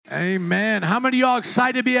Amen. How many of y'all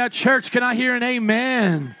excited to be at church? Can I hear an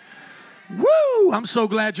amen? Woo! I'm so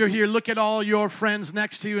glad you're here. Look at all your friends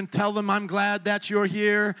next to you and tell them I'm glad that you're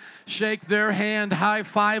here. Shake their hand. High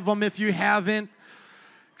five them if you haven't.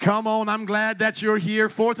 Come on, I'm glad that you're here.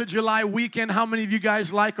 4th of July weekend. How many of you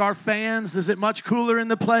guys like our fans? Is it much cooler in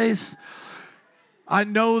the place? I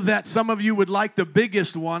know that some of you would like the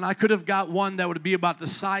biggest one. I could have got one that would be about the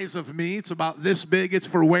size of me. It's about this big. It's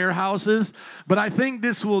for warehouses. But I think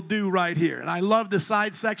this will do right here. And I love the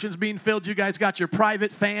side sections being filled. You guys got your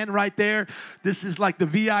private fan right there. This is like the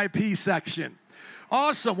VIP section.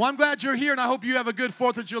 Awesome. Well, I'm glad you're here, and I hope you have a good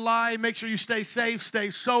 4th of July. Make sure you stay safe, stay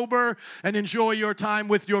sober, and enjoy your time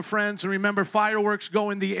with your friends. And remember, fireworks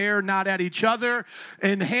go in the air, not at each other.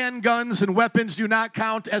 And handguns and weapons do not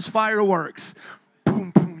count as fireworks.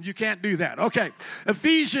 Boom, boom. You can't do that. Okay.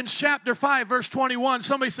 Ephesians chapter 5, verse 21.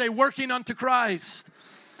 Somebody say, working unto Christ.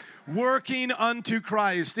 Working unto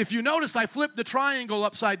Christ. If you notice, I flipped the triangle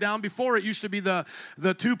upside down. Before, it used to be the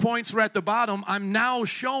 2 points were at the bottom. I'm now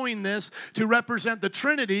showing this to represent the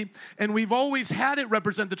Trinity, and we've always had it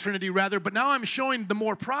represent the Trinity, rather, but now I'm showing the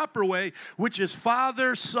more proper way, which is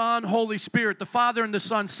Father, Son, Holy Spirit. The Father and the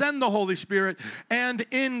Son send the Holy Spirit, and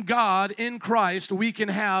in God, in Christ, we can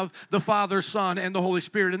have the Father, Son, and the Holy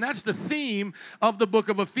Spirit. And that's the theme of the book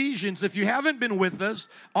of Ephesians. If you haven't been with us,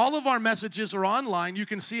 all of our messages are online. You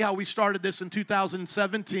can see how we started this in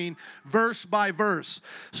 2017, verse by verse.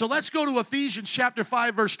 So let's go to Ephesians chapter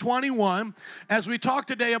 5, verse 21, as we talk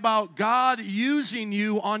today about God using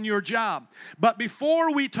you on your job. But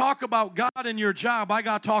before we talk about God and your job, I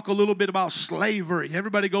got to talk a little bit about slavery.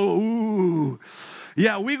 Everybody go, ooh.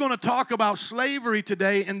 Yeah, we're going to talk about slavery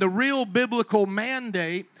today and the real biblical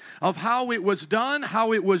mandate of how it was done,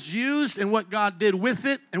 how it was used, and what God did with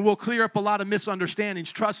it, and we'll clear up a lot of misunderstandings.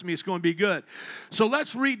 Trust me, it's going to be good. So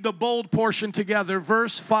let's read the bold portion together.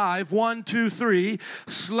 Verse 5, 1, 2, 3.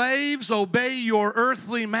 Slaves, obey your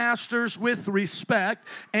earthly masters with respect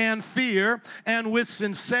and fear and with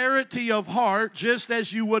sincerity of heart, just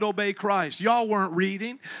as you would obey Christ. Y'all weren't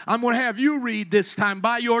reading. I'm going to have you read this time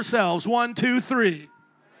by yourselves. 1, 2, 3.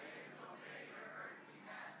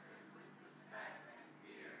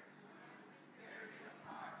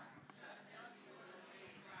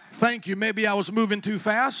 Thank you. Maybe I was moving too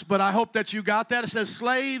fast, but I hope that you got that. It says,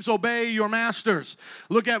 slaves, obey your masters.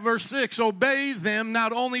 Look at verse 6. Obey them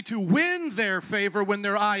not only to win their favor when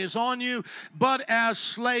their eye is on you, but as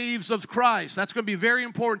slaves of Christ. That's going to be very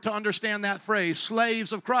important to understand that phrase,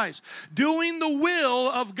 slaves of Christ. Doing the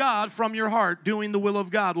will of God from your heart. Doing the will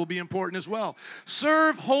of God will be important as well.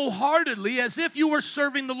 Serve wholeheartedly as if you were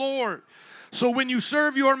serving the Lord. So when you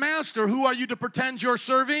serve your master, who are you to pretend you're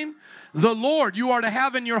serving? The Lord. You are to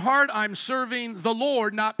have in your heart, I'm serving the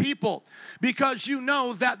Lord, not people. Because you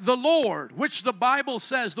know that the Lord, which the Bible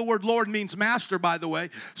says, the word Lord means master, by the way.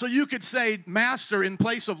 So you could say master in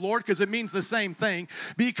place of Lord because it means the same thing.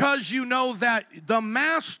 Because you know that the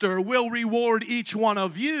master will reward each one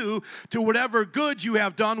of you to whatever good you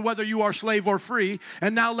have done, whether you are slave or free.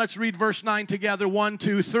 And now let's read verse 9 together. 1,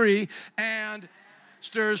 2, 3. And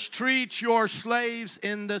masters, treat your slaves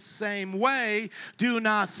in the same way. Do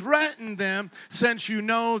not threaten them, since you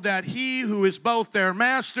know that he who is both their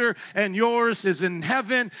master and yours is in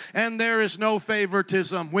heaven, and there is no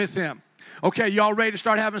favoritism with him. Okay, y'all ready to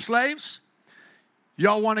start having slaves?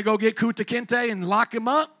 Y'all want to go get Kunta Kinte and lock him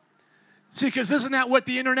up? See, because isn't that what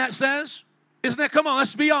the internet says? Isn't that? Come on,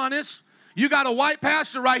 let's be honest. You got a white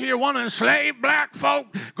pastor right here wanting to enslave black folk,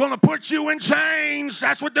 going to put you in chains.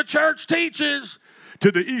 That's what the church teaches.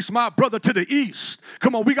 To the east, my brother, to the east.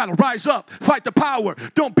 Come on, we got to rise up, fight the power.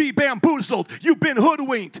 Don't be bamboozled. You've been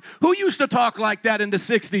hoodwinked. Who used to talk like that in the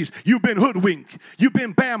 60s? You've been hoodwinked. You've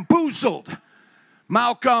been bamboozled.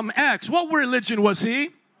 Malcolm X, what religion was he?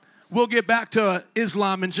 We'll get back to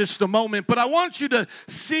Islam in just a moment, but I want you to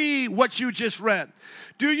see what you just read.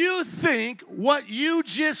 Do you think what you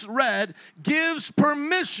just read gives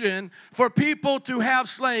permission for people to have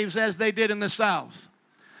slaves as they did in the South?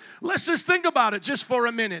 Let's just think about it just for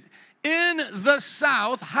a minute. In the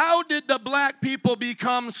South, how did the black people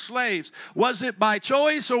become slaves? Was it by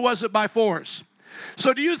choice or was it by force?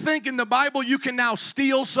 So do you think in the Bible you can now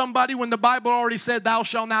steal somebody when the Bible already said thou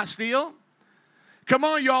shalt not steal? Come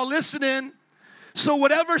on, y'all listening. So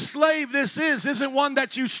whatever slave this is, isn't one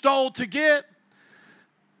that you stole to get.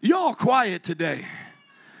 Y'all quiet today.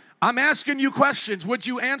 I'm asking you questions. Would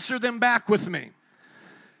you answer them back with me?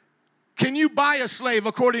 Can you buy a slave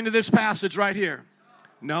according to this passage right here?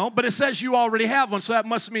 No, but it says you already have one, so that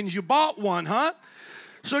must mean you bought one, huh?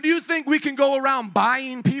 So do you think we can go around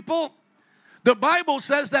buying people? The Bible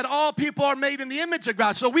says that all people are made in the image of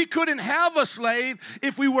God. So we couldn't have a slave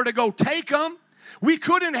if we were to go take them. We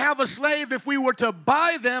couldn't have a slave if we were to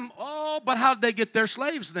buy them. Oh, but how did they get their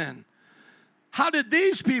slaves then? How did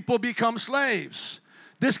these people become slaves?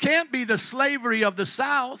 This can't be the slavery of the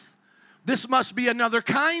South. This must be another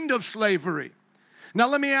kind of slavery. Now,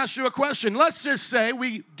 let me ask you a question. Let's just say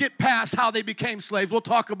we get past how they became slaves. We'll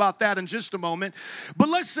talk about that in just a moment. But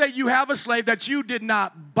let's say you have a slave that you did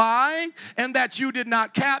not buy and that you did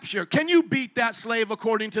not capture. Can you beat that slave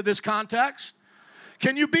according to this context?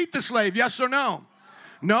 Can you beat the slave, yes or no?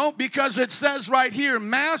 No, because it says right here,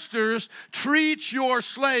 masters, treat your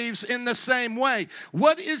slaves in the same way.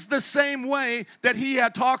 What is the same way that he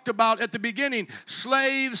had talked about at the beginning?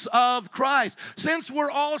 Slaves of Christ. Since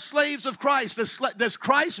we're all slaves of Christ, does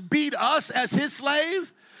Christ beat us as his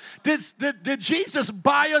slave? Did Jesus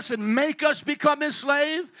buy us and make us become his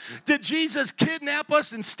slave? Did Jesus kidnap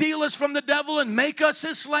us and steal us from the devil and make us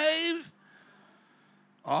his slave?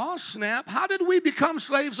 Oh, snap. How did we become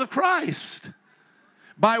slaves of Christ?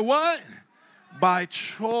 By what? By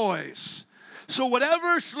choice. So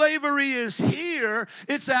whatever slavery is here,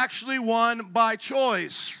 it's actually one by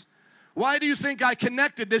choice. Why do you think I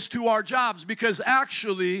connected this to our jobs? Because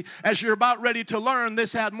actually, as you're about ready to learn,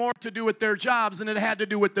 this had more to do with their jobs than it had to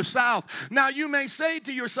do with the South. Now, you may say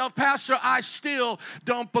to yourself, Pastor, I still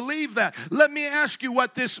don't believe that. Let me ask you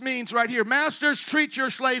what this means right here. Masters, treat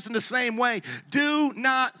your slaves in the same way. Do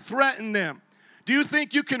not threaten them. Do you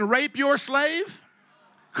think you can rape your slave?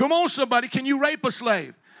 Come on, somebody. Can you rape a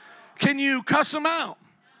slave? Can you cuss them out?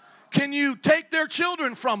 Can you take their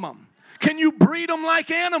children from them? Can you breed them like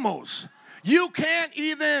animals? You can't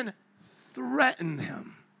even threaten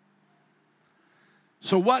them.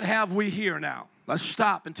 So what have we here now? Let's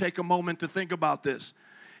stop and take a moment to think about this.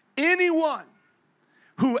 Anyone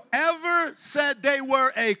who ever said they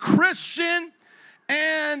were a Christian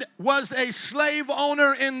and was a slave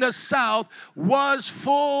owner in the South was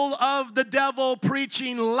full of the devil,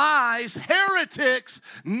 preaching lies, heretics,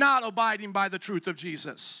 not abiding by the truth of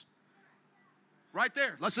Jesus. Right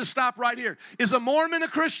there. Let's just stop right here. Is a Mormon a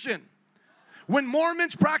Christian? When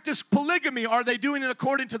Mormons practice polygamy, are they doing it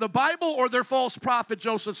according to the Bible or their false prophet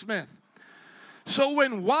Joseph Smith? So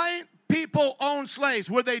when white people owned slaves,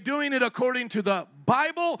 were they doing it according to the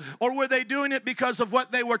Bible, or were they doing it because of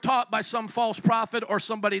what they were taught by some false prophet or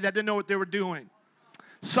somebody that didn't know what they were doing?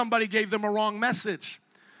 Somebody gave them a wrong message.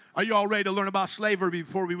 Are you all ready to learn about slavery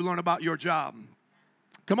before we learn about your job?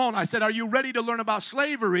 Come on, I said, are you ready to learn about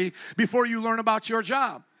slavery before you learn about your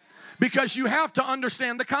job? Because you have to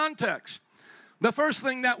understand the context. The first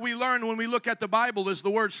thing that we learn when we look at the Bible is the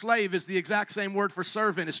word slave is the exact same word for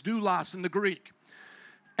servant. It's doulos in the Greek.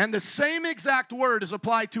 And the same exact word is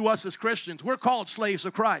applied to us as Christians. We're called slaves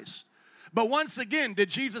of Christ. But once again, did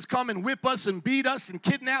Jesus come and whip us and beat us and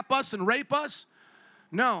kidnap us and rape us?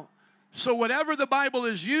 No. So whatever the Bible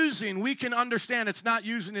is using, we can understand it's not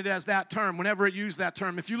using it as that term whenever it used that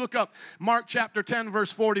term. If you look up Mark chapter 10,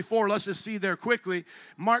 verse 44, let's just see there quickly.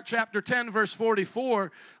 Mark chapter 10, verse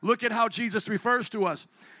 44, look at how Jesus refers to us.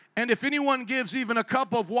 And if anyone gives even a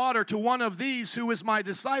cup of water to one of these who is my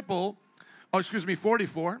disciple,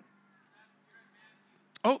 44.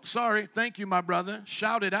 Oh, sorry. Thank you, my brother.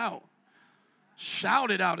 Shout it out.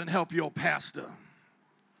 Shout it out and help your pastor.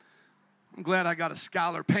 I'm glad I got a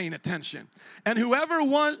scholar paying attention. And whoever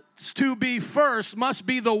wants to be first must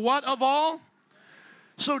be the what of all?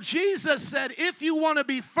 So Jesus said, if you want to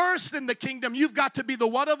be first in the kingdom, you've got to be the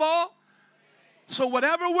what of all? So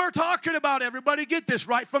whatever we're talking about, everybody get this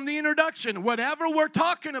right from the introduction. Whatever we're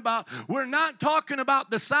talking about, we're not talking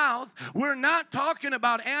about the South. We're not talking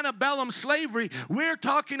about antebellum slavery. We're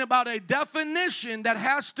talking about a definition that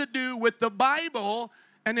has to do with the Bible,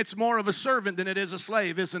 and it's more of a servant than it is a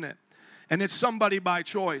slave, isn't it? And it's somebody by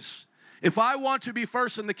choice. If I want to be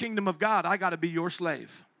first in the kingdom of God, I got to be your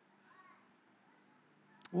slave.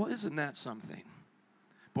 Well, isn't that something?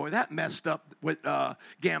 Boy, that messed up what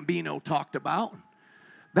Gambino talked about.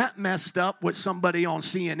 That messed up what somebody on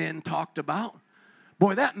CNN talked about.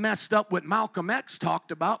 Boy, that messed up what Malcolm X talked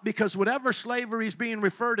about, because whatever slavery is being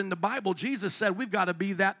referred in the Bible, Jesus said we've got to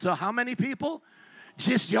be that to how many people?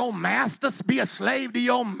 Just your master, be a slave to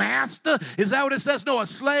your master? Is that what it says? No, a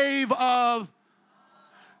slave of.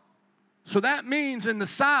 So that means in the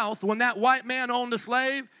South, when that white man owned a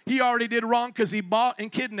slave, he already did wrong because he bought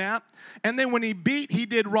and kidnapped. And then when he beat, he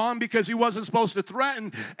did wrong because he wasn't supposed to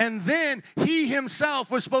threaten. And then he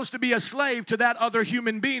himself was supposed to be a slave to that other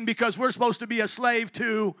human being, because we're supposed to be a slave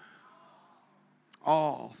to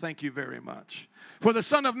all. Thank you very much. For the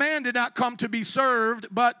Son of Man did not come to be served,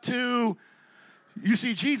 but to, you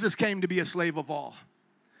see, Jesus came to be a slave of all.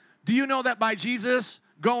 Do you know that by Jesus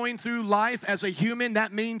going through life as a human,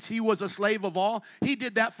 that means he was a slave of all? He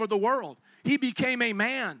did that for the world. He became a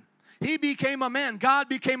man. He became a man. God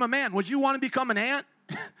became a man. Would you want to become an ant?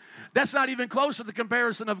 That's not even close to the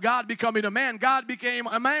comparison of God becoming a man. God became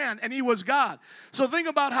a man, and he was God. So think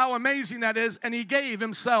about how amazing that is, and he gave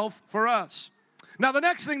himself for us. Now, the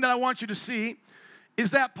next thing that I want you to see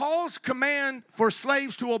is that Paul's command for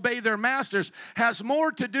slaves to obey their masters has more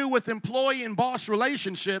to do with employee and boss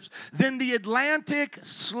relationships than the Atlantic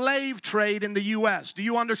slave trade in the U.S. Do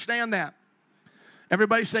you understand that?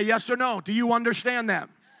 Everybody say yes or no. Do you understand that?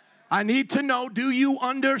 I need to know, do you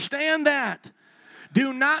understand that?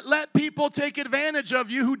 Do not let people take advantage of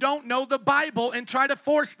you who don't know the Bible and try to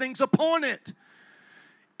force things upon it.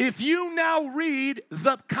 If you now read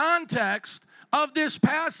the context of this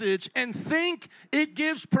passage and think it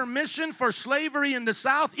gives permission for slavery in the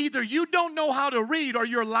South, either you don't know how to read or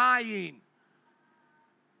you're lying.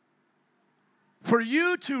 For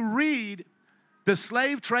you to read the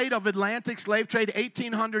slave trade of Atlantic slave trade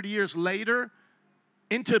 1,800 years later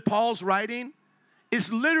into Paul's writing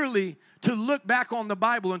is literally to look back on the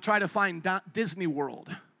Bible and try to find Disney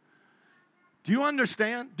World. Do you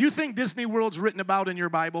understand? Do you think Disney World's written about in your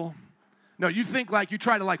Bible? No, you think like you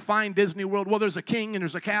try to like find Disney World. Well, there's a king and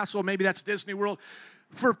there's a castle. Maybe that's Disney World.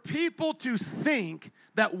 For people to think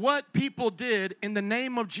that what people did in the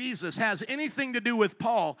name of Jesus has anything to do with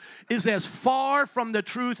Paul is as far from the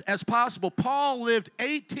truth as possible. Paul lived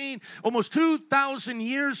almost 2,000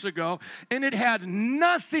 years ago, and it had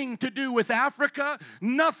nothing to do with Africa,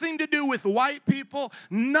 nothing to do with white people,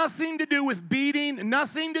 nothing to do with beating,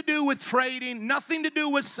 nothing to do with trading, nothing to do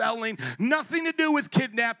with selling, nothing to do with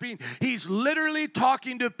kidnapping. He's literally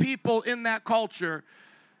talking to people in that culture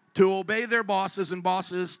to obey their bosses and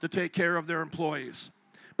bosses to take care of their employees.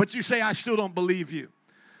 But you say, I still don't believe you.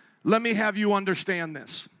 Let me have you understand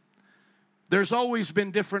this. There's always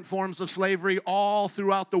been different forms of slavery all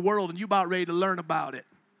throughout the world, and you about ready to learn about it.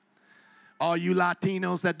 All you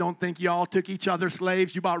Latinos that don't think y'all took each other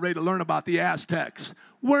slaves, you about ready to learn about the Aztecs.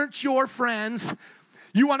 Weren't your friends?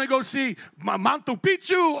 You want to go see Machu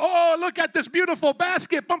Picchu? Oh, look at this beautiful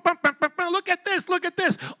basket. Look at this, look at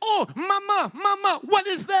this. Oh, mama, what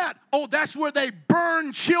is that? Oh, that's where they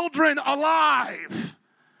burn children alive.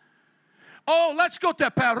 Oh, let's go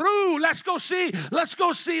to Peru. Let's go see not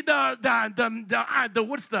the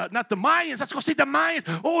Mayans. Let's go see the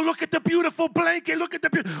Mayans. Oh, look at the beautiful blanket.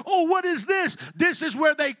 Oh, what is this? This is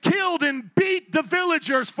where they killed and beat the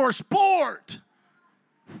villagers for sport.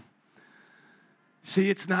 See,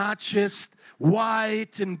 it's not just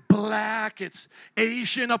white and black. It's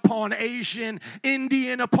Asian upon Asian,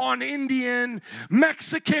 Indian upon Indian,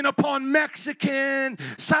 Mexican upon Mexican,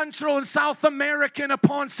 Central and South American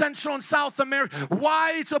upon Central and South American,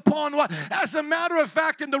 white upon white. As a matter of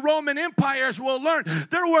fact, in the Roman Empire, as we'll learn,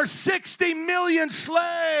 there were 60 million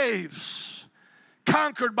slaves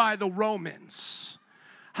conquered by the Romans.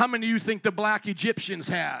 How many of you think the black Egyptians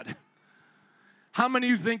had? How many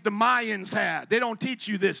of you think the Mayans had? They don't teach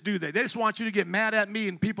you this, do they? They just want you to get mad at me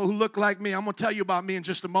and people who look like me. I'm going to tell you about me in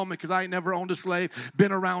just a moment because I ain't never owned a slave,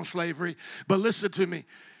 been around slavery. But listen to me.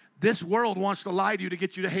 This world wants to lie to you to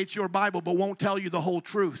get you to hate your Bible, but won't tell you the whole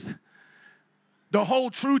truth. The whole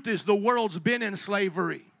truth is the world's been in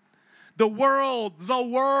slavery. The world,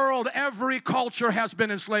 every culture has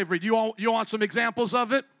been in slavery. You want some examples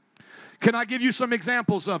of it? Can I give you some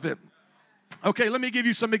examples of it? Okay, let me give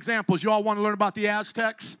you some examples. You all want to learn about the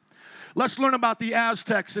Aztecs? Let's learn about the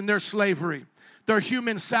Aztecs and their slavery, their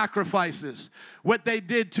human sacrifices, what they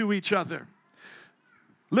did to each other.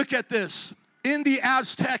 Look at this. In the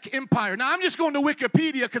Aztec Empire. Now, I'm just going to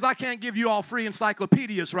Wikipedia because I can't give you all free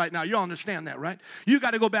encyclopedias right now. You understand that, right? You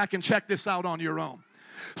got to go back and check this out on your own.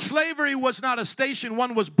 Slavery was not a station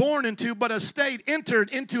one was born into, but a state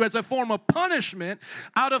entered into as a form of punishment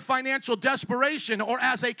out of financial desperation or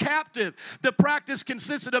as a captive. The practice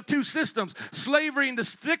consisted of two systems, slavery in the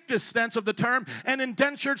strictest sense of the term and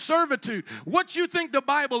indentured servitude. What you think the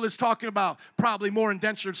Bible is talking about? Probably more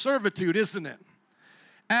indentured servitude, isn't it?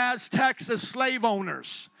 Aztecs as slave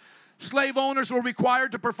owners. Slave owners were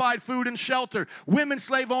required to provide food and shelter. Women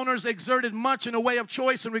slave owners exerted much in a way of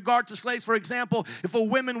choice in regard to slaves. For example, if a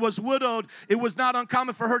woman was widowed, it was not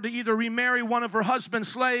uncommon for her to either remarry one of her husband's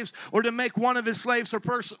slaves or to make one of his slaves her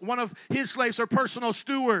personal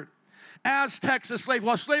steward. Aztecs as slaves.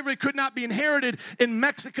 While slavery could not be inherited in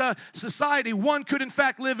Mexican society, one could in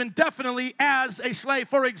fact live indefinitely as a slave.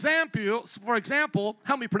 For example,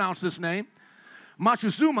 help me pronounce this name.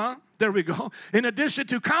 Moctezuma, there we go. In addition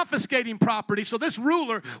to confiscating property, so this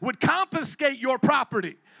ruler would confiscate your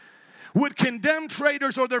property. would condemn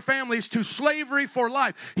traders or their families to slavery for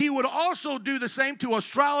life. He would also do the same to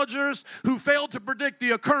astrologers who failed to predict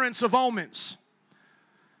the occurrence of omens.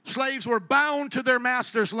 Slaves were bound to their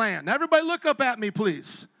master's land. Now, everybody look up at me,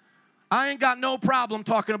 please. I ain't got no problem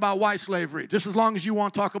talking about white slavery, just as long as you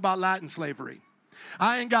want to talk about Latin slavery.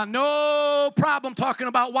 I ain't got no problem talking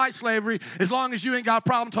about white slavery as long as you ain't got a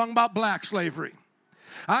problem talking about black slavery.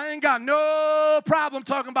 I ain't got no problem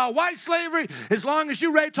talking about white slavery as long as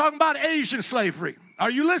you're ready talking about Asian slavery.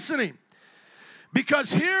 Are you listening?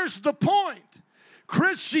 Because here's the point.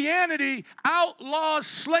 Christianity outlaws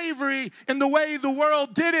slavery in the way the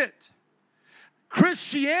world did it.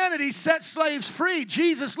 Christianity set slaves free.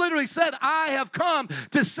 Jesus literally said, I have come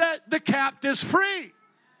to set the captives free.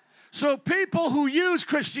 So people who use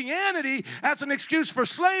Christianity as an excuse for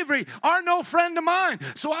slavery are no friend of mine.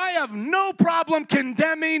 So I have no problem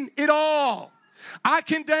condemning it all. I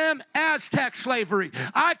condemn Aztec slavery.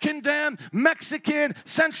 I condemn Mexican,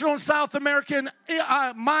 Central and South American,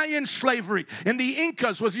 Mayan slavery. And the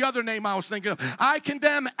Incas was the other name I was thinking of. I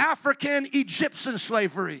condemn African Egyptian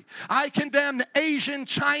slavery. I condemn Asian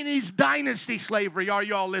Chinese dynasty slavery. Are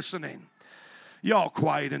y'all listening? Y'all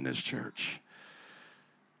quiet in this church.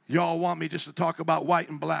 Y'all want me just to talk about white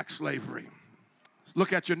and black slavery.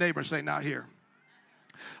 Look at your neighbor and say, not here.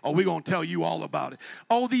 Oh, we're going to tell you all about it.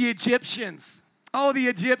 Oh, the Egyptians. Oh, the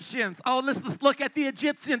Egyptians. Oh, let's look at the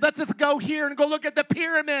Egyptians. Let's just go here and go look at the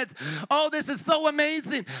pyramids. Oh, this is so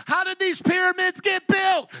amazing. How did these pyramids get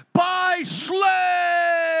built? By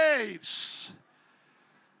slaves.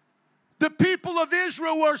 The people of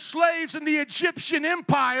Israel were slaves in the Egyptian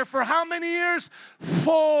empire for how many years?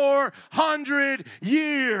 400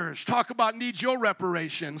 years. Talk about need your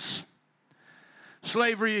reparations.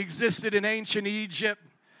 Slavery existed in ancient Egypt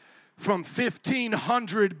from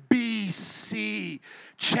 1500 BC.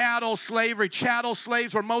 Chattel slavery. Chattel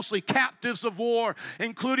slaves were mostly captives of war,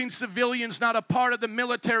 including civilians not a part of the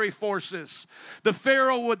military forces. The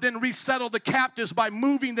Pharaoh would then resettle the captives by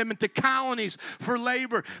moving them into colonies for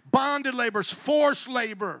labor, bonded laborers, forced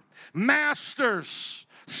labor, masters,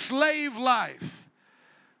 slave life,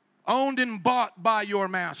 owned and bought by your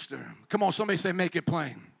master. Come on, somebody say, make it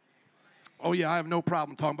plain. Oh, yeah, I have no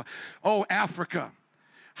problem talking about. Oh, Africa.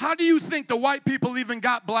 How do you think the white people even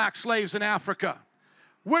got black slaves in Africa?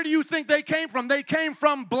 Where do you think they came from? They came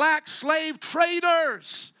from black slave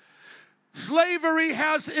traders. Slavery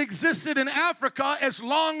has existed in Africa as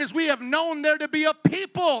long as we have known there to be a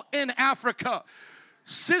people in Africa.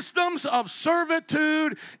 Systems of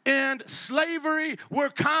servitude and slavery were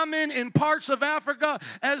common in parts of Africa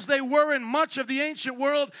as they were in much of the ancient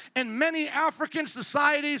world. In many African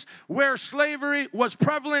societies where slavery was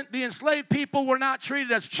prevalent, the enslaved people were not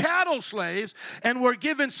treated as chattel slaves and were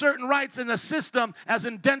given certain rights in the system as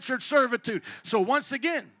indentured servitude. So once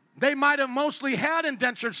again, they might have mostly had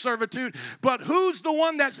indentured servitude, but who's the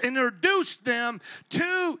one that's introduced them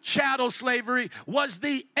to chattel slavery was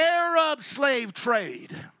the Arab slave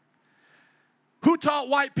trade. Who taught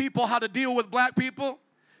white people how to deal with black people?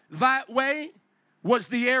 That way was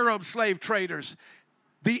the Arab slave traders.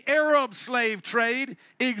 The Arab slave trade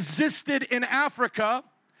existed in Africa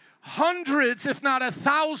hundreds, if not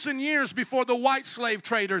 1,000 years before the white slave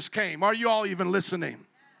traders came. Are you all even listening?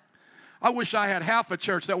 I wish I had half a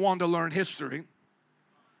church that wanted to learn history.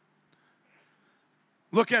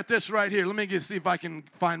 Look at this right here. Let me see if I can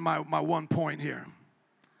find my one point here.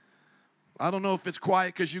 I don't know if it's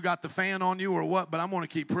quiet because you got the fan on you or what, but I'm going to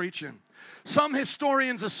keep preaching. Some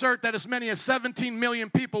historians assert that as many as 17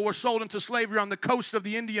 million people were sold into slavery on the coast of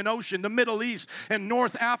the Indian Ocean, the Middle East, and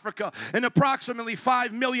North Africa. And approximately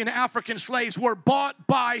 5 million African slaves were bought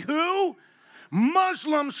by who?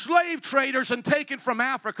 Muslim slave traders and taken from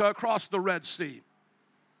Africa across the Red Sea.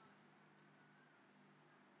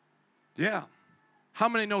 Yeah. How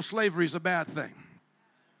many know slavery is a bad thing?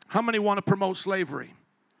 How many want to promote slavery?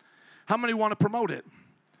 How many want to promote it?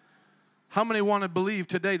 How many want to believe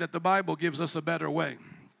today that the Bible gives us a better way?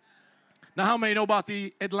 Now, how many know about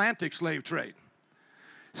the Atlantic slave trade?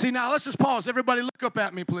 See, now let's just pause. Everybody look up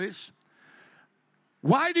at me, please.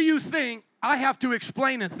 Why do you think I have to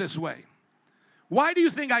explain it this way? Why do you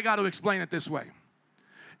think I got to explain it this way?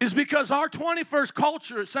 It's because our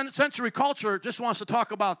 21st century culture just wants to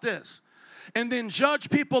talk about this and then judge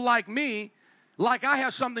people like me like I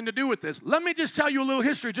have something to do with this. Let me just tell you a little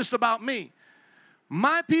history just about me.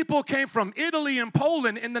 My people came from Italy and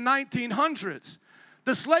Poland in the 1900s.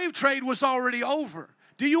 The slave trade was already over.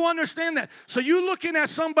 Do you understand that? So you looking at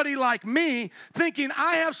somebody like me thinking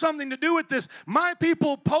I have something to do with this. My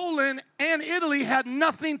people, Poland and Italy, had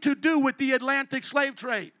nothing to do with the Atlantic slave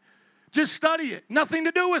trade. Just study it. Nothing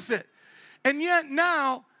to do with it. And yet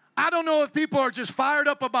now I don't know if people are just fired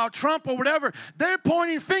up about Trump or whatever. They're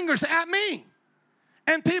pointing fingers at me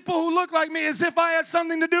and people who look like me as if I had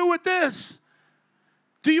something to do with this.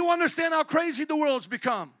 Do you understand how crazy the world's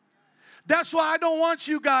become? That's why I don't want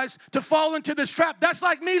you guys to fall into this trap. That's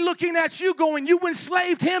like me looking at you going, you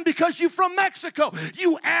enslaved him because you're from Mexico.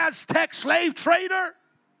 You Aztec slave trader.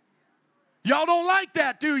 Y'all don't like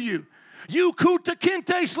that, do you? You Kunta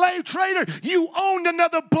Kinte slave trader. You owned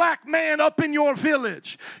another black man up in your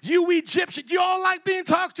village. You Egyptian. Y'all like being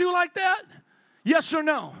talked to like that? Yes or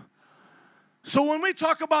no? So when we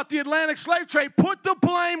talk about the Atlantic slave trade, put the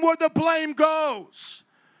blame where the blame goes.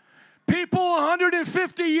 People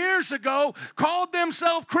 150 years ago called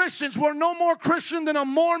themselves Christians, were no more Christian than a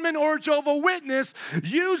Mormon or a Jehovah's Witness,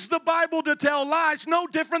 used the Bible to tell lies, no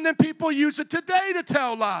different than people use it today to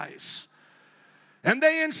tell lies. And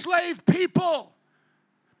they enslaved people.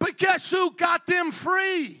 But guess who got them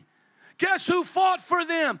free? Guess who fought for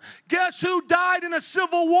them? Guess who died in a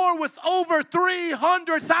civil war with over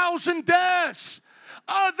 300,000 deaths?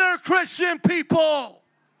 Other Christian people.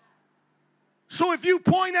 So if you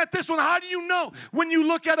point at this one, how do you know when you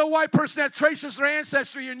look at a white person that traces their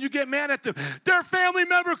ancestry and you get mad at them? Their family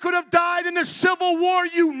member could have died in the Civil War,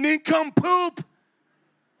 you nincompoop.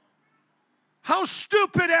 How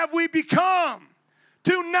stupid have we become?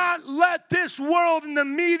 Do not let this world and the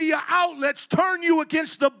media outlets turn you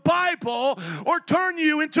against the Bible or turn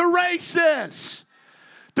you into racists.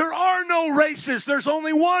 There are no races. There's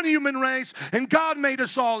only one human race, and God made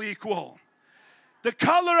us all equal. The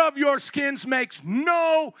color of your skins makes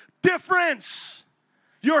no difference.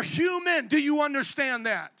 You're human. Do you understand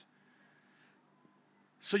that?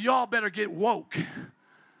 So y'all better get woke.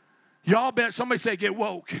 Y'all better, somebody say get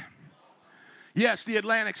woke. Yes, the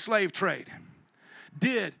Atlantic slave trade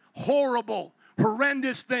did horrible,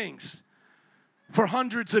 horrendous things for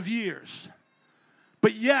hundreds of years.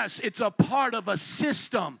 But yes, it's a part of a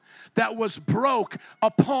system that was broke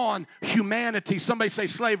upon humanity. Somebody say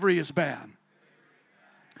slavery is bad.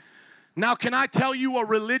 Now, can I tell you a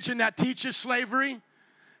religion that teaches slavery?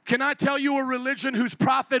 Can I tell you a religion whose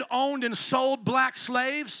prophet owned and sold black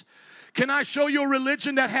slaves? Can I show you a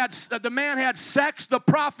religion that had the man had sex, the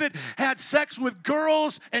prophet had sex with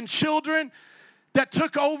girls and children that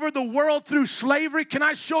took over the world through slavery? Can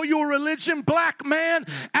I show you a religion, black man,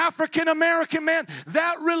 African American man?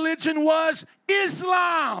 That religion was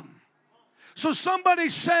Islam. So somebody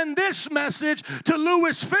send this message to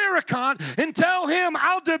Louis Farrakhan and tell him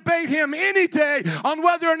I'll debate him any day on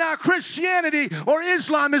whether or not Christianity or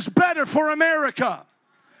Islam is better for America.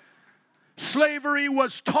 Slavery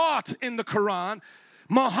was taught in the Quran.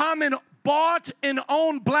 Muhammad bought and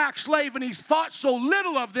owned black slaves, and he thought so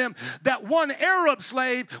little of them that one Arab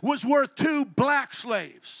slave was worth 2 black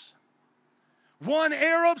slaves. One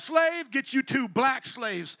Arab slave gets you 2 black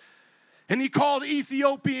slaves. And he called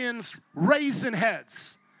Ethiopians raisin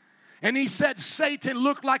heads. And he said Satan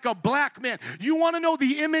looked like a black man. You want to know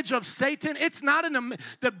the image of Satan? It's not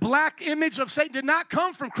the black image of Satan did not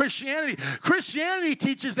come from Christianity. Christianity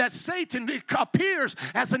teaches that Satan appears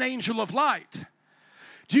as an angel of light.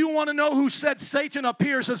 Do you want to know who said Satan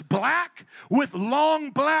appears as black with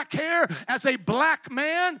long black hair as a black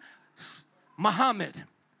man? Muhammad.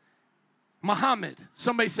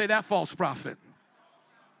 Somebody say that false prophet.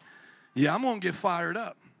 Yeah, I'm going to get fired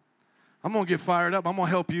up. I'm going to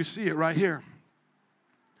help you see it right here.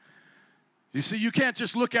 You see, you can't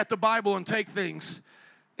just look at the Bible and take things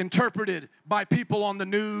interpreted by people on the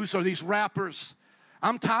news or these rappers.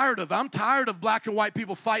 I'm tired of black and white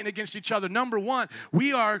people fighting against each other. Number one,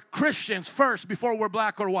 we are Christians first before we're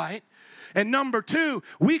black or white. And number two,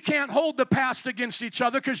 we can't hold the past against each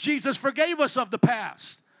other because Jesus forgave us of the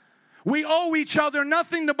past. We owe each other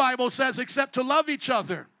nothing, the Bible says, except to love each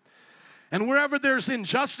other. And wherever there's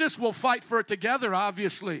injustice, we'll fight for it together,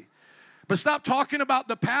 obviously. But stop talking about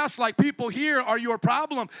the past like people here are your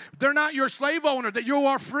problem. They're not your slave owner, that you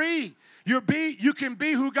are free. You can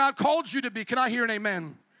be who God called you to be. Can I hear an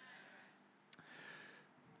amen?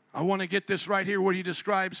 I want to get this right here where he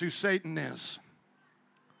describes who Satan is.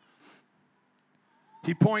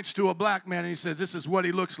 He points to a black man and he says, this is what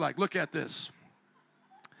he looks like. Look at this.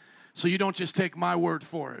 So you don't just take my word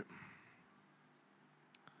for it.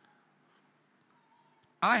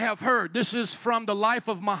 I have heard, this is from the life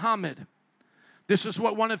of Muhammad. This is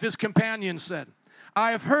what one of his companions said.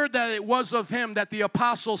 I have heard that it was of him that the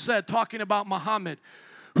apostle said, talking about Muhammad,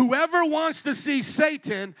 whoever wants to see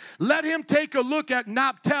Satan, let him take a look at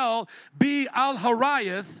Nabtal B.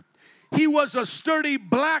 al-Harayth. He was a sturdy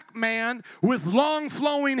black man with long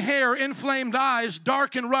flowing hair, inflamed eyes,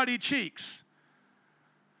 dark and ruddy cheeks.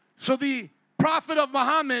 So the prophet of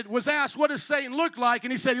Muhammad was asked, what does Satan look like?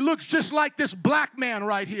 And he said, he looks just like this black man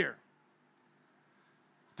right here.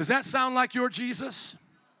 Does that sound like your Jesus?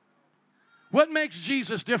 What makes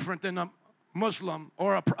Jesus different than a Muslim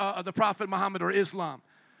or the prophet Muhammad or Islam?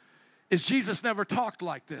 Is Jesus never talked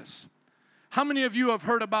like this. How many of you have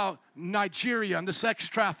heard about Nigeria and the sex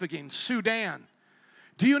trafficking, Sudan?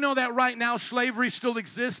 Do you know that right now slavery still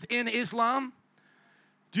exists in Islam?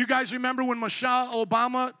 Do you guys remember when Michelle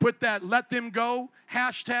Obama put that "Let Them Go"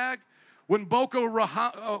 hashtag? When Boko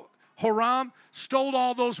Haram stole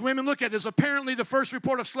all those women. Look at this. Apparently, the first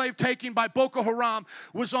report of slave taking by Boko Haram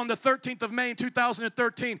was on the 13th of May in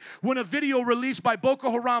 2013, when a video released by Boko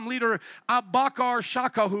Haram leader Abubakar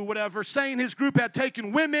Shakahu, whatever, saying his group had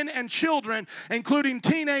taken women and children, including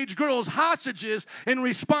teenage girls, hostages in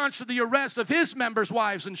response to the arrest of his members'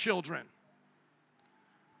 wives and children.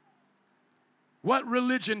 What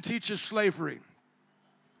religion teaches slavery?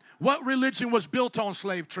 What religion was built on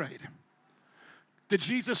slave trade? Did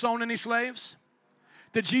Jesus own any slaves?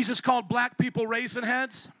 Did Jesus call black people raisin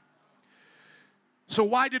heads? So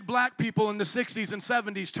why did black people in the 60s and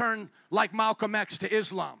 70s turn like Malcolm X to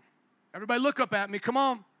Islam? Everybody look up at me, come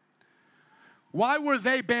on. Why were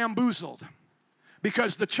they bamboozled?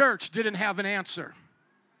 Because the church didn't have an answer.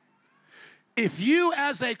 If you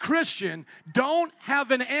as a Christian don't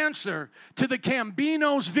have an answer to the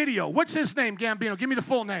Gambino's video, what's his name, Gambino? Give me the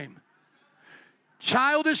full name.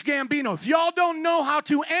 Childish Gambino. If y'all don't know how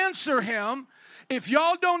to answer him, if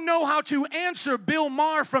y'all don't know how to answer Bill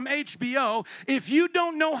Maher from HBO, if you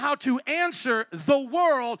don't know how to answer the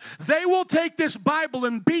world, they will take this Bible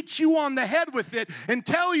and beat you on the head with it and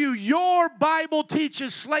tell you your Bible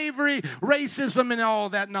teaches slavery, racism, and all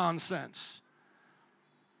that nonsense.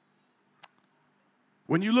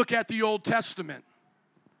 When you look at the Old Testament,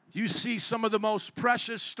 you see some of the most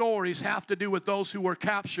precious stories have to do with those who were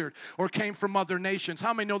captured or came from other nations.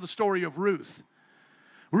 How many know the story of Ruth?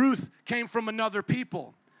 Ruth came from another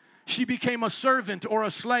people. She became a servant or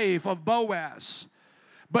a slave of Boaz.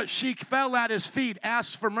 But she fell at his feet,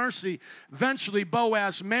 asked for mercy. Eventually,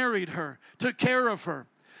 Boaz married her, took care of her.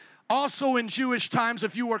 Also in Jewish times,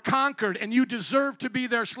 if you were conquered and you deserved to be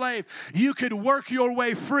their slave, you could work your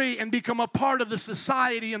way free and become a part of the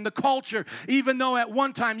society and the culture, even though at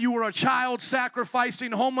one time you were a child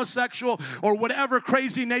sacrificing, homosexual, or whatever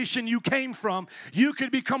crazy nation you came from. You could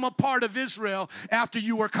become a part of Israel after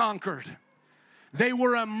you were conquered. They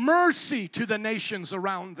were a mercy to the nations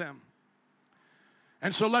around them.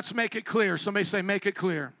 And so let's make it clear. Somebody say, make it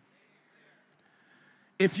clear.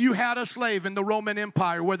 If you had a slave in the Roman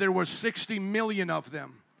Empire where there were 60 million of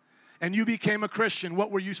them and you became a Christian,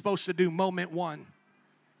 what were you supposed to do? Moment one.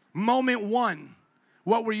 Moment one,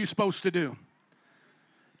 what were you supposed to do?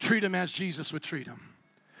 Treat him as Jesus would treat him.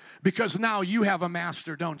 Because now you have a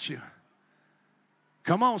master, don't you?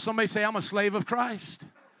 Come on, somebody say, I'm a slave of Christ.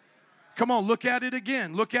 Come on, look at it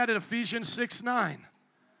again. Look at it, Ephesians 6:9.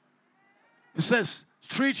 It says,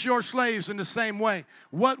 treat your slaves in the same way.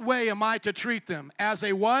 What way am I to treat them? As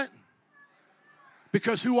a what?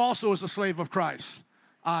 Because who also is a slave of Christ?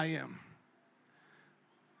 I am.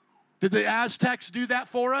 Did the Aztecs do that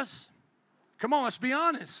for us? Come on, let's be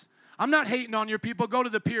honest. I'm not hating on your people. Go to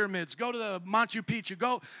the pyramids. Go to the Machu Picchu.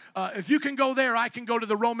 Go. If you can go there, I can go to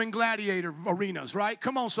the Roman gladiator arenas, right?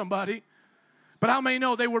 Come on, somebody. But how many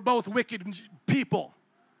know they were both wicked people?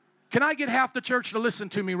 Can I get half the church to listen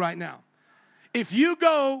to me right now? If you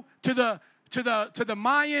go to the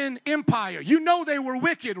Mayan Empire, you know they were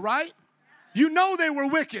wicked, right? You know they were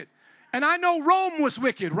wicked. And I know Rome was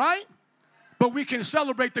wicked, right? But we can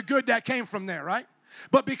celebrate the good that came from there, right?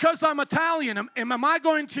 But because I'm Italian, am I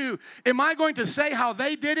going to say how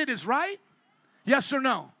they did it is right? Yes or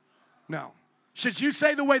no? No. Should you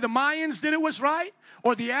say the way the Mayans did it was right?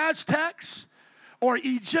 Or the Aztecs? Or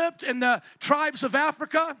Egypt and the tribes of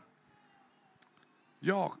Africa?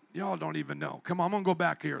 Y'all don't even know. Come on, I'm going to go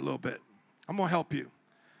back here a little bit. I'm going to help you.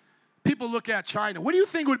 People look at China. What do you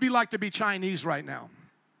think it would be like to be Chinese right now?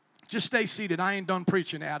 Just stay seated. I ain't done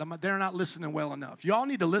preaching, Adam. They're not listening well enough. Y'all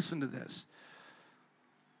need to listen to this.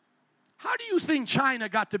 How do you think China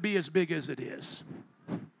got to be as big as it is?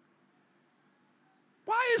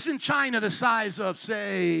 Why isn't China the size of,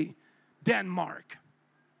 say, Denmark?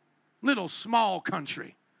 Little small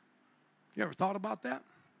country. You ever thought about that?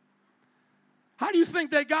 How do you think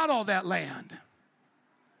they got all that land?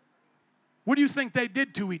 What do you think they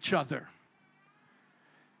did to each other?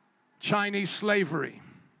 Chinese slavery.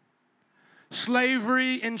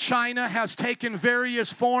 Slavery in China has taken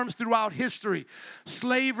various forms throughout history.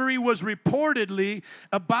 Slavery was reportedly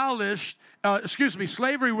abolished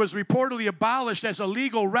as a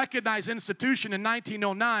legal recognized institution in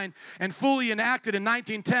 1909 and fully enacted in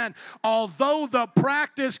 1910, although the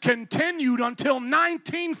practice continued until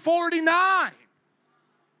 1949.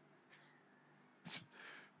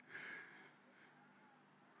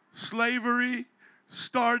 Slavery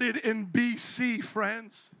started in BC,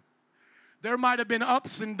 friends. There might have been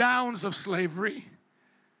ups and downs of slavery.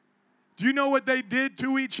 Do you know what they did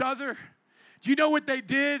to each other? Do you know what they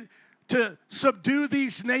did to subdue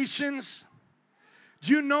these nations?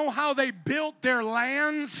 Do you know how they built their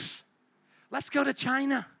lands? Let's go to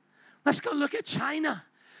China. Let's go look at China.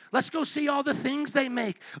 Let's go see all the things they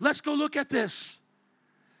make. Let's go look at this.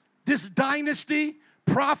 This dynasty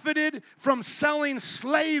profited from selling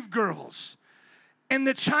slave girls. And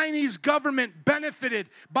the Chinese government benefited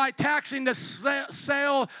by taxing the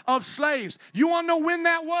sale of slaves. You want to know when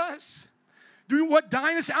that was? What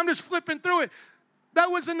dynasty? I'm just flipping through it. That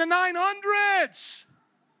was in the 900s.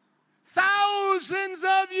 Thousands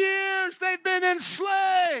of years they've been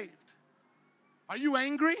enslaved. Are you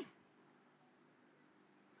angry?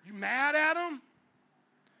 You mad at them?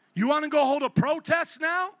 You want to go hold a protest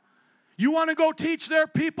now? You want to go teach their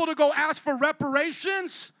people to go ask for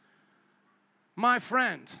reparations? My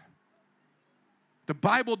friend, the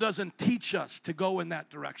Bible doesn't teach us to go in that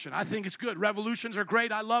direction. I think it's good. Revolutions are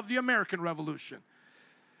great. I love the American Revolution.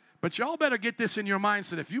 But y'all better get this in your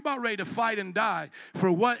mindset. If you're about ready to fight and die for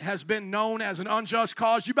what has been known as an unjust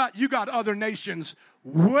cause, you got other nations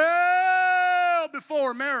well before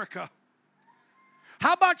America.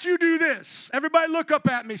 How about you do this? Everybody look up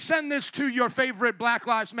at me. Send this to your favorite Black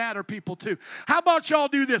Lives Matter people too. How about y'all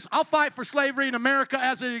do this? I'll fight for slavery in America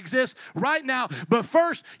as it exists right now. But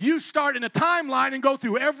first, you start in a timeline and go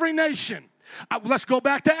through every nation. Let's go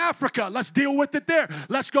back to Africa. Let's deal with it there.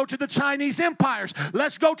 Let's go to the Chinese empires.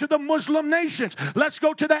 Let's go to the Muslim nations. Let's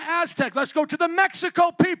go to the Aztec. Let's go to the Mexico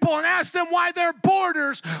people and ask them why their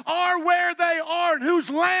borders are where they are and whose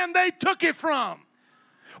land they took it from.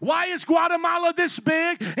 Why is Guatemala this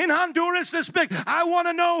big and Honduras this big? I want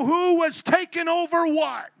to know who was taking over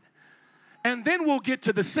what. And then we'll get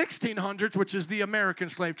to the 1600s, which is the American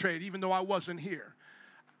slave trade, even though I wasn't here.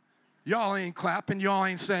 Y'all ain't clapping. Y'all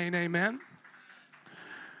ain't saying amen.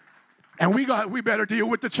 And we better deal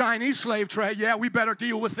with the Chinese slave trade. Yeah, we better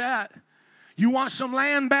deal with that. You want some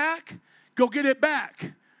land back? Go get it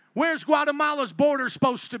back. Where's Guatemala's border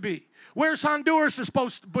supposed to be? Where's Honduras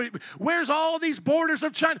supposed to be? Where's all these borders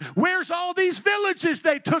of China? Where's all these villages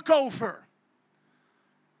they took over?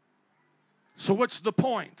 So what's the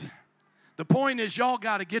point? The point is y'all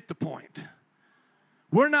got to get the point.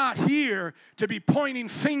 We're not here to be pointing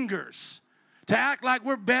fingers, to act like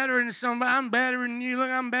we're better than somebody. I'm better than you. Look,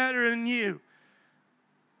 I'm better than you.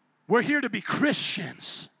 We're here to be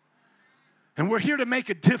Christians. And we're here to make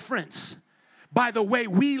a difference by the way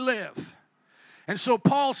we live. And so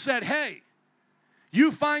Paul said, hey,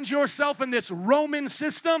 you find yourself in this Roman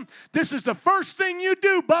system, this is the first thing you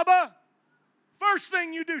do, Bubba. First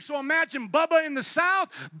thing you do. So imagine Bubba in the South,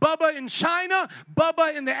 Bubba in China,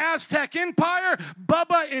 Bubba in the Aztec Empire,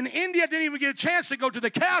 Bubba in India didn't even get a chance to go to the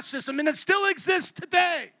caste system, and it still exists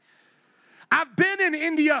today. I've been in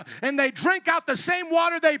India, and they drink out the same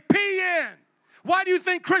water they pee in. Why do you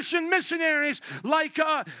think Christian missionaries like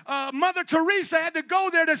Mother Teresa had to go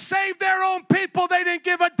there to save their own people they didn't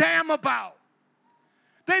give a damn about?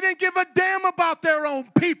 They didn't give a damn about their own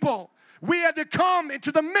people. We had to come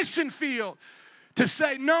into the mission field to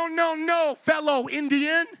say, no, no, no, fellow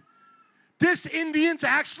Indian. This Indian's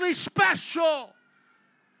actually special.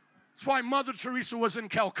 That's why Mother Teresa was in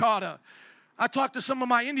Calcutta. I talked to some of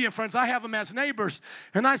my Indian friends. I have them as neighbors.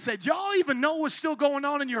 And I said, y'all even know what's still going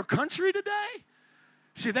on in your country today?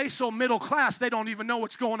 See, they so middle class, they don't even know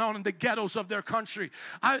what's going on in the ghettos of their country.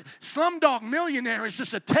 Slumdog Millionaire is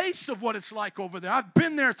just a taste of what it's like over there. I've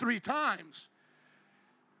been there 3 times.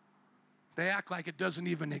 They act like it doesn't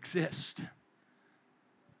even exist.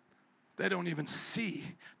 They don't even see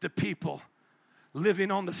the people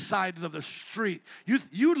living on the side of the street.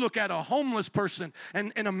 You look at a homeless person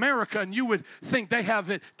in America and you would think they have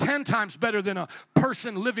it 10 times better than a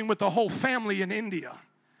person living with a whole family in India,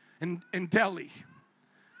 in Delhi.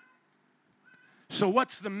 So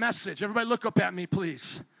what's the message? Everybody look up at me,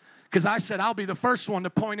 please. Because I said I'll be the first one to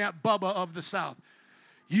point at Bubba of the South.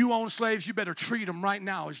 You own slaves, you better treat them right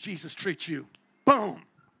now as Jesus treats you. Boom.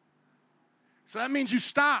 So that means you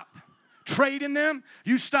stop trading them.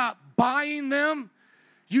 You stop buying them.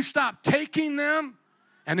 You stop taking them.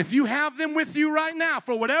 And if you have them with you right now,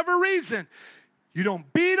 for whatever reason, you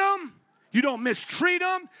don't beat them. You don't mistreat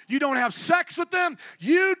them. You don't have sex with them.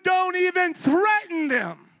 You don't even threaten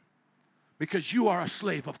them because you are a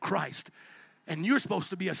slave of Christ. And you're supposed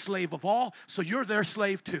to be a slave of all, so you're their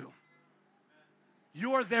slave too.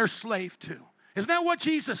 You're their slave too. Isn't that what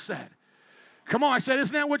Jesus said? Come on, I said,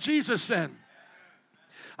 isn't that what Jesus said?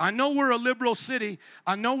 I know we're a liberal city.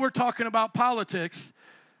 I know we're talking about politics,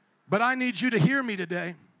 but I need you to hear me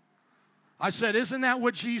today. I said, isn't that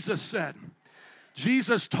what Jesus said?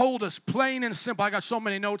 Jesus told us plain and simple. I got so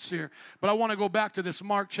many notes here, but I want to go back to this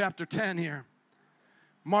Mark chapter 10 here.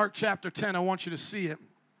 Mark chapter 10, I want you to see it.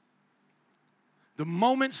 The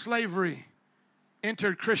moment slavery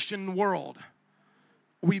entered Christian world,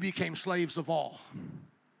 we became slaves of all.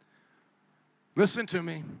 Listen to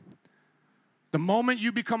me. The moment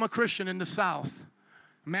you become a Christian in the South,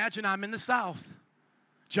 imagine I'm in the South.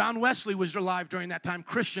 John Wesley was alive during that time.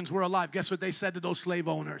 Christians were alive. Guess what they said to those slave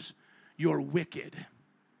owners? You're wicked.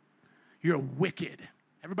 You're wicked.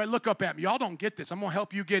 Everybody look up at me. Y'all don't get this. I'm going to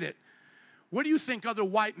help you get it. What do you think other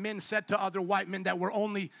white men said to other white men that were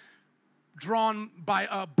only drawn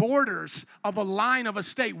by borders of a line of a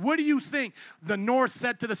state? What do you think the North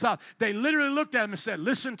said to the South? They literally looked at him and said,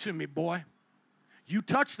 listen to me, boy. You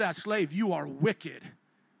touch that slave, you are wicked.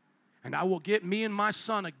 And I will get me and my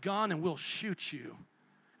son a gun and we'll shoot you.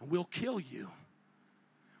 And we'll kill you.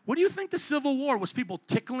 What do you think the Civil War was? People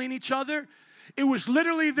tickling each other? It was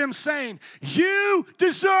literally them saying, you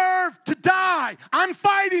deserve to die. I'm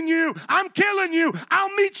fighting you. I'm killing you.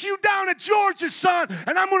 I'll meet you down at Georgia, son,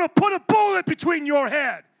 and I'm going to put a bullet between your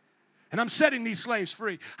head. And I'm setting these slaves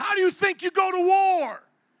free. How do you think you go to war?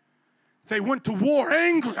 They went to war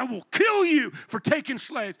angry. I will kill you for taking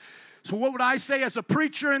slaves. So what would I say as a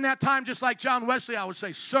preacher in that time, just like John Wesley? I would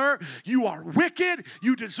say, sir, you are wicked.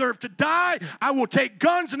 You deserve to die. I will take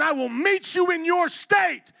guns and I will meet you in your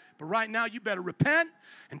state. But right now, you better repent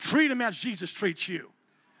and treat him as Jesus treats you.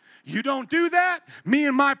 You don't do that, me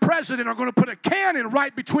and my president are going to put a cannon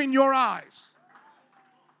right between your eyes.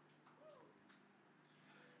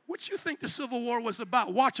 What you think the Civil War was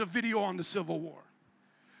about? Watch a video on the Civil War.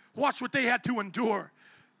 Watch what they had to endure.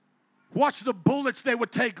 Watch the bullets they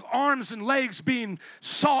would take, arms and legs being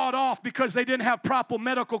sawed off because they didn't have proper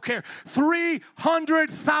medical care.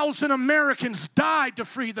 300,000 Americans died to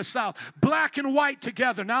free the South, black and white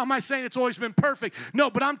together. Now, am I saying it's always been perfect? No,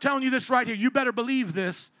 but I'm telling you this right here. You better believe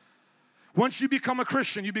this. Once you become a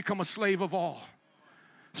Christian, you become a slave of all.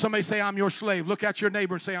 Somebody say, I'm your slave. Look at your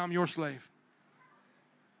neighbor and say, I'm your slave.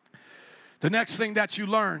 The next thing that you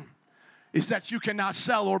learn is that you cannot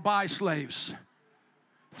sell or buy slaves.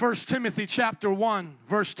 1 Timothy chapter 1,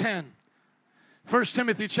 verse 10. 1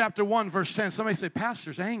 Timothy chapter 1, verse 10. Somebody say,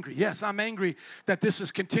 Pastor's angry. Yes, I'm angry that this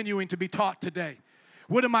is continuing to be taught today.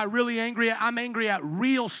 What am I really angry at? I'm angry at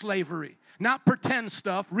real slavery. Not pretend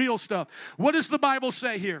stuff, real stuff. What does the Bible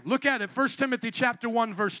say here? Look at it. 1 Timothy chapter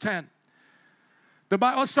 1, verse 10.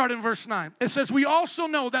 Let's start in verse 9. It says, we also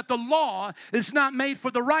know that the law is not made for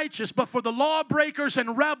the righteous, but for the lawbreakers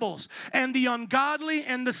and rebels, and the ungodly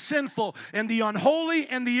and the sinful, and the unholy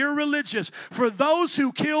and the irreligious, for those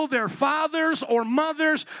who kill their fathers or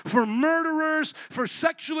mothers, for murderers, for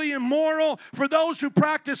sexually immoral, for those who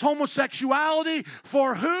practice homosexuality,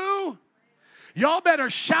 for who? Y'all better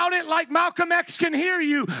shout it like Malcolm X can hear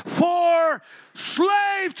you. For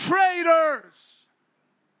slave traders.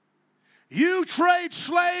 You trade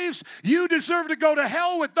slaves, you deserve to go to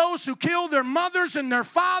hell with those who kill their mothers and their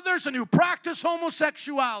fathers and who practice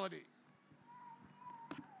homosexuality.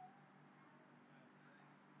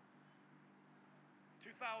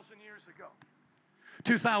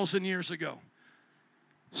 Two thousand years ago.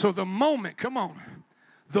 So the moment, come on,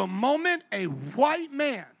 the moment a white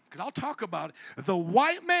man, because I'll talk about it, the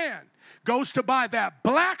white man goes to buy that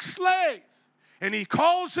black slave and he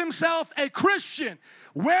calls himself a Christian,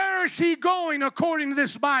 where is he going according to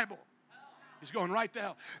this Bible? He's going right to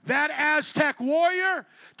hell. That Aztec warrior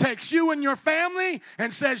takes you and your family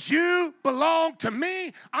and says, you belong to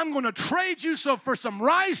me. I'm going to trade you for some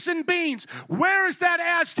rice and beans. Where is that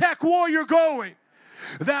Aztec warrior going?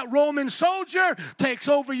 That Roman soldier takes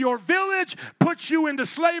over your village, puts you into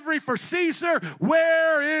slavery for Caesar.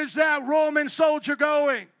 Where is that Roman soldier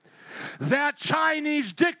going? That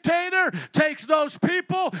Chinese dictator takes those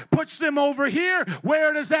people, puts them over here.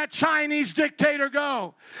 Where does that Chinese dictator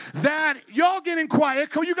go? That, y'all getting quiet.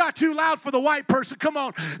 You got too loud for the white person. Come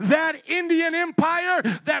on. That Indian empire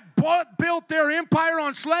that built their empire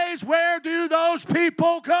on slaves, where do those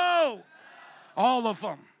people go? All of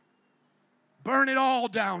them. Burn it all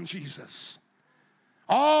down, Jesus.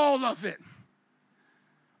 All of it.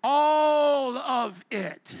 All of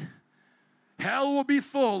it. Hell will be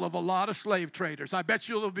full of a lot of slave traders. I bet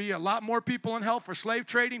you there'll be a lot more people in hell for slave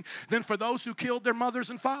trading than for those who killed their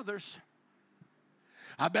mothers and fathers.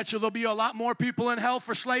 I bet you there'll be a lot more people in hell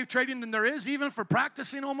for slave trading than there is even for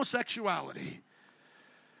practicing homosexuality.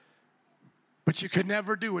 But you could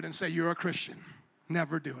never do it and say you're a Christian.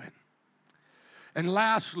 Never do it. And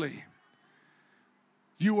lastly,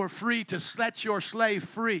 you were free to set your slave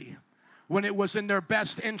free when it was in their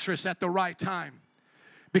best interest at the right time.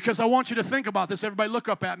 Because I want you to think about this. Everybody look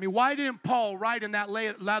up at me. Why didn't Paul write in that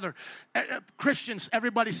letter, Christians,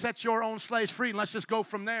 everybody set your own slaves free and let's just go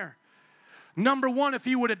from there? Number one, if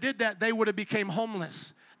he would have did that, they would have became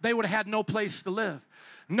homeless. They would have had no place to live.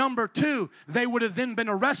 Number two, they would have then been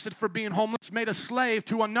arrested for being homeless, made a slave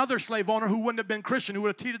to another slave owner who wouldn't have been Christian, who would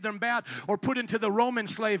have treated them bad, or put into the Roman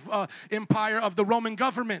slave empire of the Roman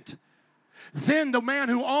government. Then the man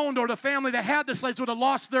who owned or the family that had the slaves would have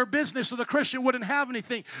lost their business, so the Christian wouldn't have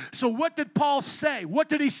anything. So what did Paul say? What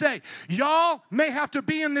did he say? Y'all may have to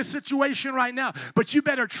be in this situation right now, but you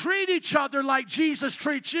better treat each other like Jesus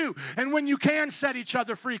treats you. And when you can, set each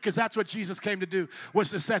other free, because that's what Jesus came to do, was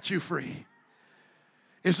to set you free.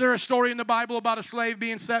 Is there a story in the Bible about a slave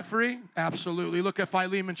being set free? Absolutely. Look at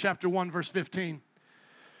Philemon chapter 1, verse 15.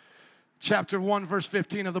 Chapter 1, verse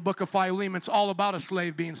 15 of the book of Philemon. It's all about a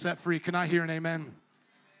slave being set free. Can I hear an amen?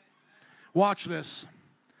 Watch this.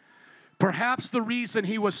 Perhaps the reason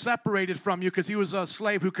he was separated from you, because he was a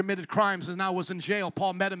slave who committed crimes and now was in jail.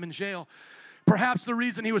 Paul met him in jail. Perhaps the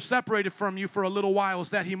reason he was separated from you for a little while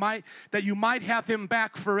is that you might have him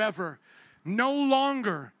back forever. No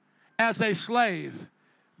longer as a slave,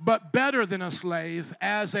 but better than a slave,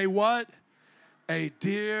 as a what? A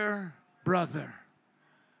dear brother.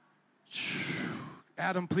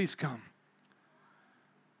 Adam, please come.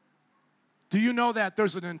 Do you know that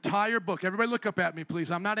there's an entire book? Everybody look up at me,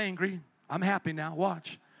 please. I'm not angry. I'm happy now.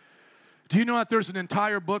 Watch. Do you know that there's an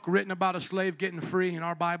entire book written about a slave getting free in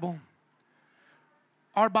our Bible?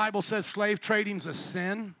 Our Bible says slave trading's a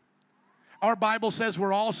sin. Our Bible says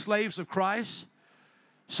we're all slaves of Christ.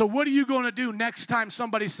 So what are you going to do next time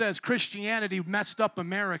somebody says Christianity messed up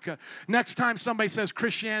America? Next time somebody says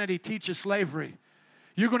Christianity teaches slavery?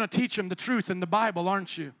 You're going to teach them the truth in the Bible,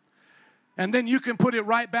 aren't you? And then you can put it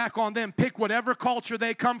right back on them. Pick whatever culture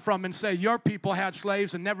they come from and say, your people had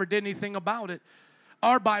slaves and never did anything about it.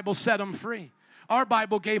 Our Bible set them free. Our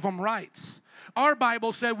Bible gave them rights. Our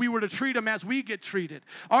Bible said we were to treat them as we get treated.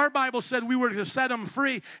 Our Bible said we were to set them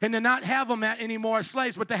free and to not have them anymore as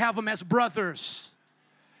slaves, but to have them as brothers.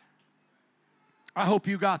 I hope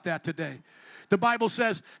you got that today. The Bible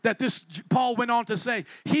says that Paul went on to say,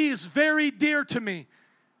 he is very dear to me,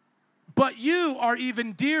 but you are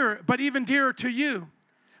even dearer to you,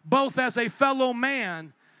 both as a fellow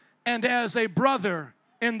man and as a brother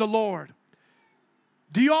in the Lord.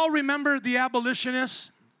 Do you all remember the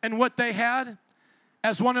abolitionists and what they had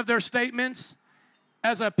as one of their statements?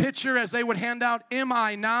 As a picture, as they would hand out, am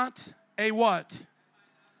I not a what?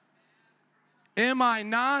 Am I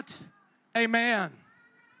not a man?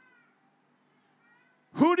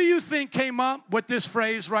 Who do you think came up with this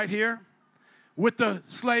phrase right here? With the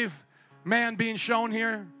slave man being shown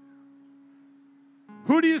here?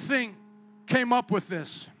 Who do you think came up with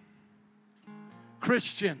this?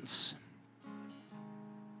 Christians.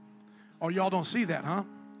 Oh, y'all don't see that, huh?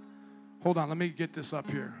 Hold on, let me get this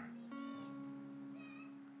up here.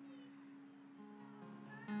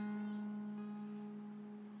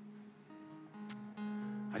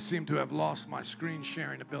 I seem to have lost my screen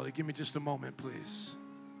sharing ability. Give me just a moment, please.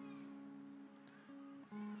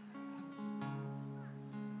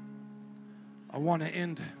 I want to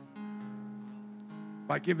end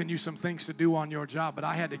by giving you some things to do on your job, but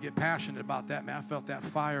I had to get passionate about that, man. I felt that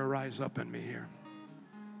fire rise up in me here.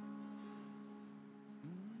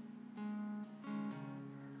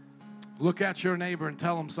 Look at your neighbor and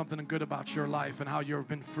tell them something good about your life and how you've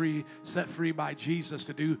been set free by Jesus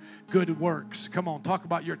to do good works. Come on, talk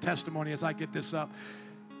about your testimony as I get this up.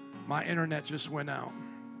 My internet just went out.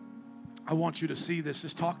 I want you to see this.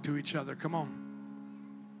 Just talk to each other. Come on.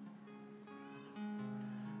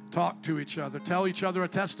 Talk to each other. Tell each other a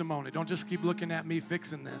testimony. Don't just keep looking at me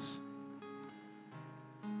fixing this.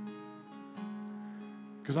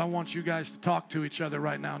 Because I want you guys to talk to each other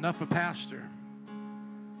right now. Enough of pastor.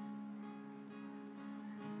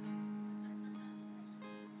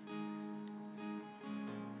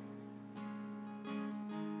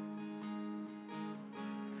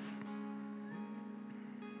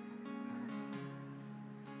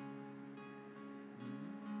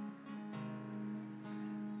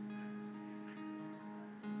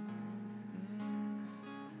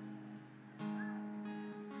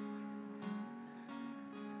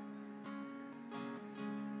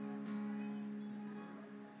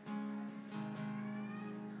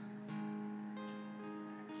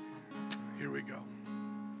 Here we go.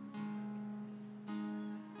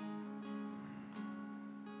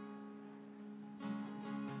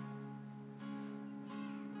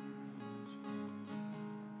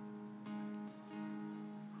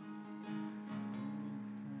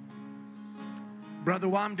 Brother,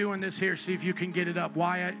 while I'm doing this here, see if you can get it up.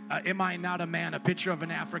 Why am I not a man? A picture of an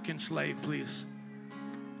African slave, please.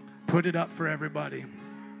 Put it up for everybody.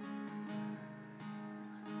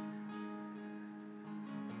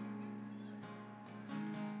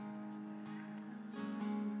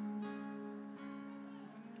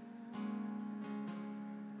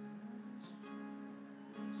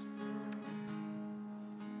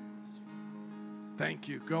 Thank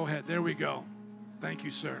you. Go ahead. There we go. Thank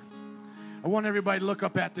you, sir. I want everybody to look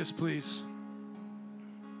up at this, please.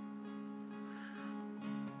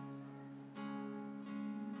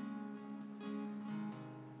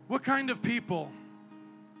 What kind of people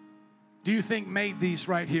do you think made these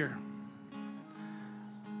right here?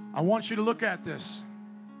 I want you to look at this.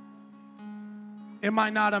 Am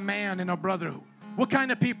I not a man and a brother? What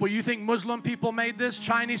kind of people? You think Muslim people made this?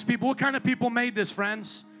 Chinese people? What kind of people made this,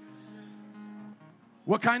 friends?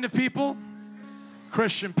 What kind of people?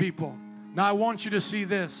 Christian people. Now I want you to see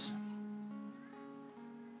this.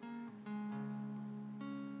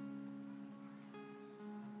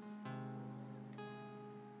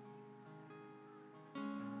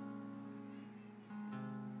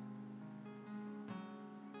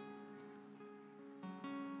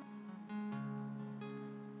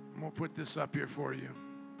 I'm going to put this up here for you.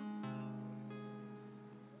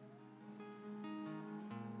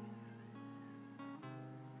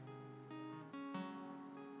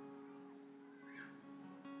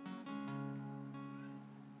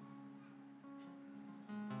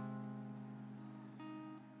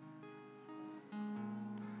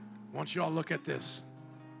 I want you all to look at this.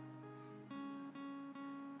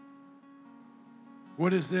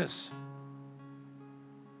 What is this?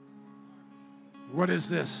 What is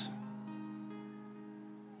this?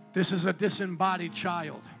 This is a disembodied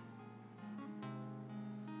child.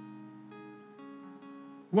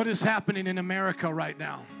 What is happening in America right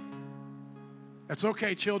now? That's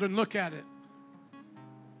okay, children, look at it.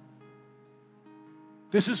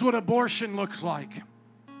 This is what abortion looks like.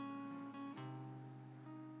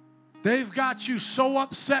 They've got you so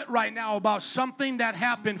upset right now about something that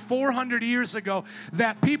happened 400 years ago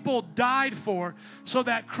that people died for so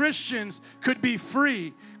that Christians could be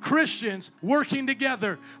free. Christians working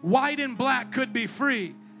together, white and black, could be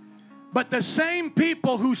free. But the same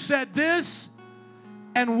people who said this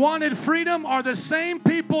and wanted freedom are the same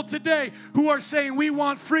people today who are saying we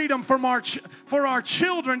want freedom for our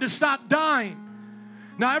children to stop dying.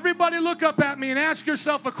 Now everybody look up at me and ask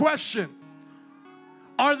yourself a question.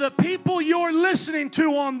 Are the people you're listening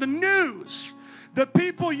to on the news, the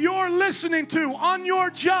people you're listening to on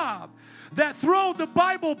your job, that throw the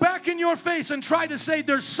Bible back in your face and try to say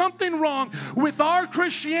there's something wrong with our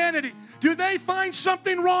Christianity, do they find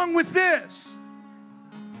something wrong with this?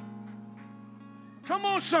 Come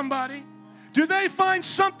on, somebody. Do they find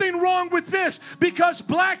something wrong with this? Because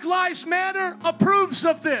Black Lives Matter approves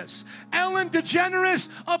of this. Ellen DeGeneres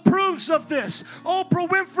approves of this. Oprah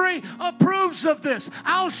Winfrey approves of this.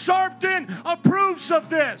 Al Sharpton approves of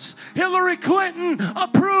this. Hillary Clinton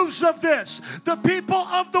approves of this. The people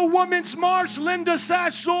of the Women's March, Linda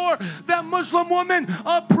Sarsour, that Muslim woman,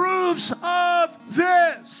 approves of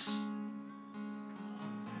this.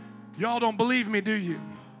 Y'all don't believe me, do you?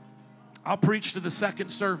 I'll preach to the second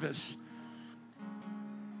service.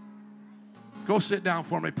 Go sit down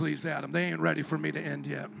for me, please, Adam. They ain't ready for me to end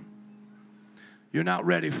yet. You're not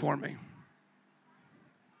ready for me.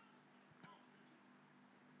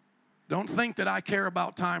 Don't think that I care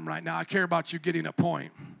about time right now. I care about you getting a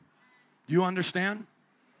point. You understand?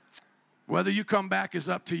 Whether you come back is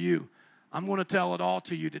up to you. I'm going to tell it all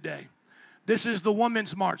to you today. This is the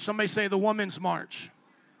Women's March. Somebody say the Women's March.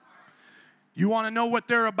 You want to know what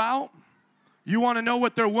they're about? You want to know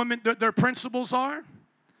what their principles are?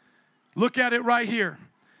 Look at it right here.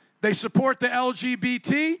 They support the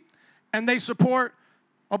LGBT and they support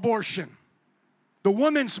abortion. The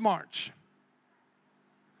Women's March.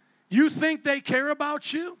 You think they care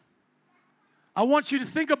about you? I want you to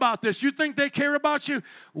think about this. You think they care about you?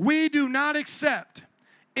 We do not accept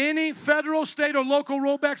any federal, state, or local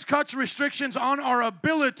rollbacks, cuts, restrictions on our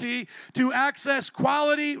ability to access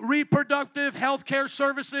quality reproductive health care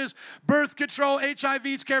services, birth control,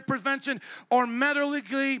 HIV care prevention, or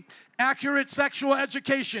medically accurate sexual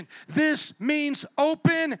education. This means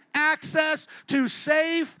open access to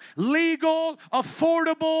safe, legal,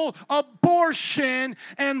 affordable abortion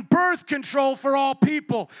and birth control for all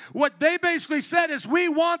people. What they basically said is, we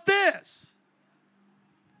want this.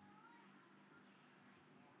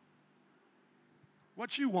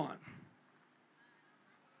 What you want?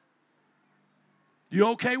 You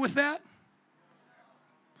okay with that?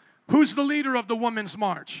 Who's the leader of the Women's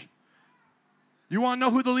March? You want to know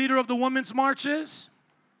who the leader of the Women's March is?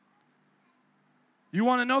 You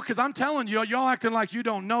want to know? Because I'm telling you, y'all acting like you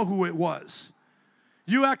don't know who it was.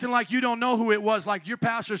 You acting like you don't know who it was, like your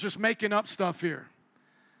pastor's just making up stuff here.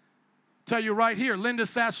 Tell you right here, Linda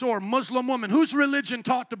Sassor, Muslim woman. Whose religion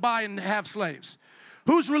taught to buy and have slaves?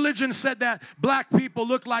 Whose religion said that black people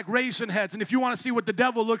look like raisin heads? And if you want to see what the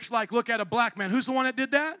devil looks like, look at a black man. Who's the one that did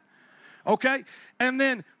that? Okay. And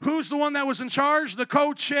then who's the one that was in charge? The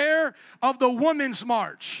co-chair of the Women's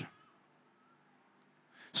March.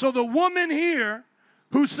 So the woman here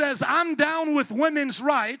who says, I'm down with women's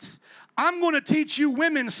rights, I'm going to teach you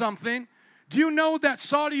women something. Do you know that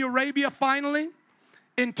Saudi Arabia finally,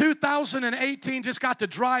 in 2018, just got to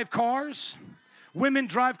drive cars? Women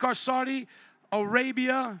drive cars. Saudi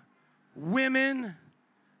Arabia, women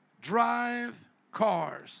drive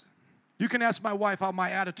cars. You can ask my wife how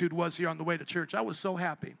my attitude was here on the way to church. I was so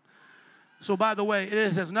happy. So by the way,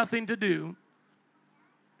 it has nothing to do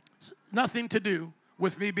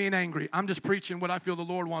with me being angry. I'm just preaching what I feel the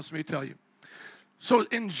Lord wants me to tell you. So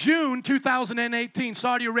in June 2018,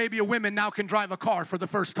 Saudi Arabia women now can drive a car for the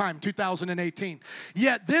first time, 2018.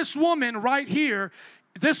 Yet this woman right here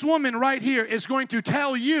is going to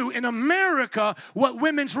tell you in America what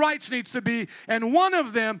women's rights needs to be, and one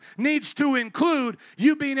of them needs to include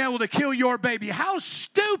you being able to kill your baby. How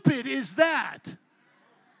stupid is that?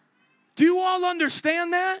 Do you all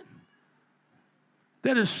understand that?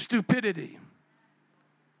 That is stupidity.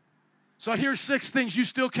 So here's 6 things you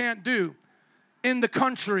still can't do in the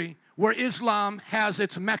country where Islam has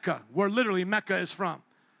its Mecca, where literally Mecca is from.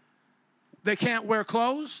 They can't wear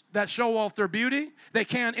clothes that show off their beauty. They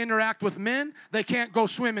can't interact with men. They can't go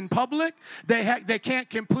swim in public. They can't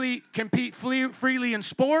compete freely in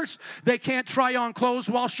sports. They can't try on clothes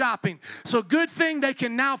while shopping. So good thing they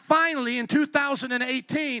can now finally, in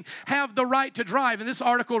 2018, have the right to drive. And this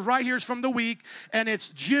article right here is from the week, and it's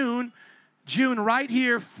June right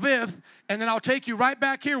here, 5th, and then I'll take you right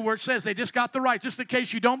back here where it says they just got the right, just in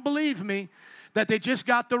case you don't believe me, that they just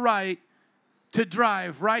got the right to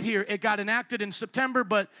drive right here. It got enacted in September,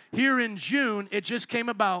 but here in June, it just came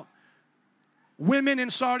about. Women in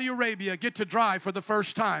Saudi Arabia get to drive for the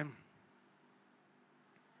first time.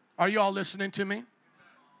 Are you all listening to me?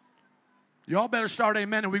 Y'all better start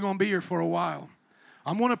amen, and we're going to be here for a while.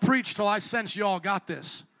 I'm going to preach till I sense y'all got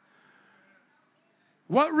this.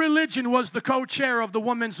 What religion was the co-chair of the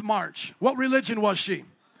Women's March? What religion was she?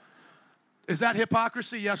 Is that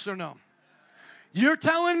hypocrisy, yes or no? You're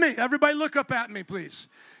telling me, everybody look up at me, please.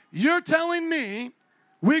 You're telling me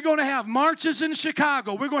we're going to have marches in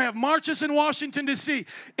Chicago. We're going to have marches in Washington, D.C.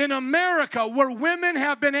 In America, where women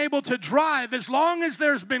have been able to drive as long as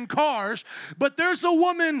there's been cars, but there's a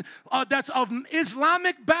woman that's of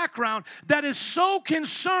Islamic background that is so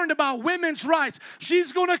concerned about women's rights.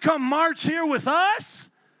 She's going to come march here with us?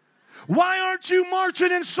 Why aren't you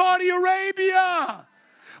marching in Saudi Arabia?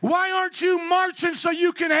 Why aren't you marching so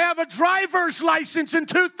you can have a driver's license in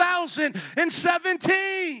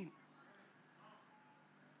 2017?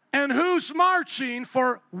 And who's marching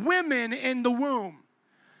for women in the womb?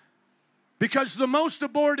 Because the most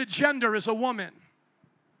aborted gender is a woman.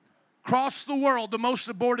 Across the world, the most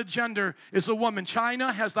aborted gender is a woman.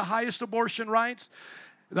 China has the highest abortion rates,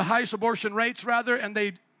 and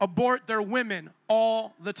they abort their women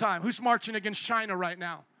all the time. Who's marching against China right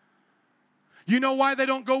now? You know why they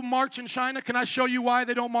don't go march in China? Can I show you why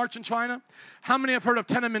they don't march in China? How many have heard of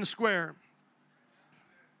Tiananmen Square?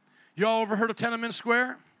 Y'all ever heard of Tiananmen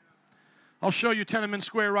Square? I'll show you Tiananmen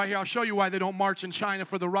Square right here. I'll show you why they don't march in China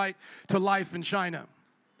for the right to life in China.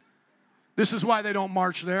 This is why they don't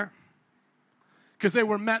march there. Because they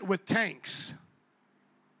were met with tanks.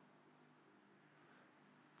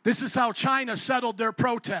 This is how China settled their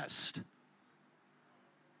protest.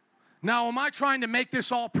 Now, am I trying to make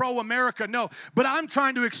this all pro-America? No, but I'm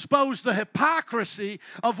trying to expose the hypocrisy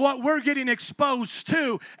of what we're getting exposed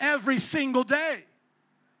to every single day.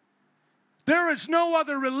 There is no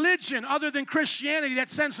other religion other than Christianity that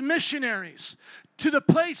sends missionaries to the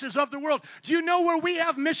places of the world. Do you know where we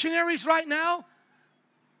have missionaries right now?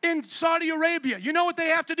 In Saudi Arabia. You know what they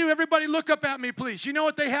have to do? Everybody look up at me, please. You know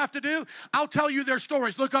what they have to do? I'll tell you their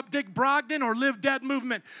stories. Look up Dick Brogdon or Live Dead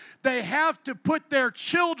Movement. They have to put their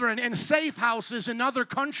children in safe houses in other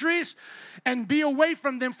countries and be away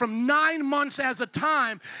from them from 9 months at a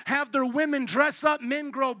time, have their women dress up, men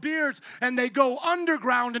grow beards, and they go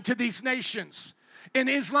underground into these nations, in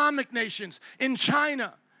Islamic nations, in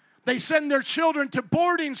China. They send their children to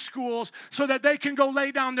boarding schools so that they can go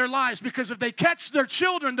lay down their lives, because if they catch their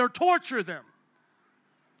children, they'll torture them.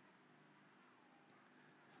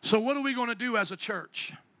 So what are we going to do as a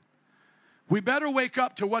church? We better wake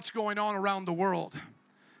up to what's going on around the world.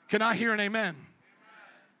 Can I hear an amen?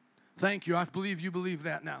 Thank you. I believe you believe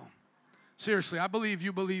that now. Seriously, I believe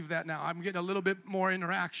you believe that now. I'm getting a little bit more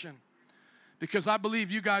interaction because I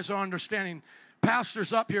believe you guys are understanding.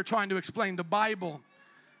 Pastors up here trying to explain the Bible,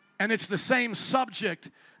 and it's the same subject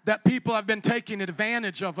that people have been taking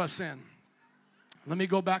advantage of us in. Let me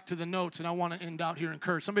go back to the notes, and I want to end out here and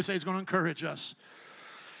encourage. Somebody say he's going to encourage us.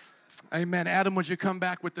 Amen. Adam, would you come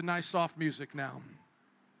back with the nice soft music now?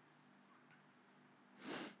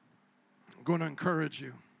 I'm going to encourage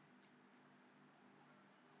you.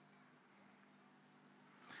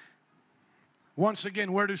 Once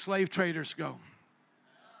again, where do slave traders go?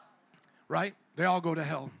 Right? They all go to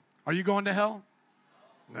hell. Are you going to hell?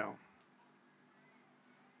 No.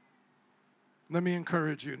 Let me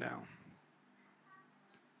encourage you now.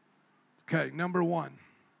 Okay, number one.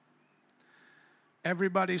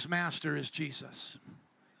 Everybody's master is Jesus.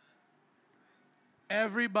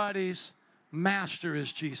 Everybody's master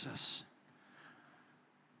is Jesus.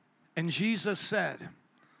 And Jesus said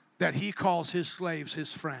that he calls his slaves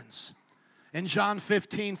his friends. In John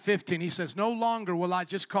 15:15, he says, "No longer will I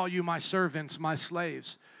just call you my servants, my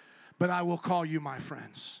slaves, but I will call you my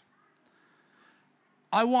friends."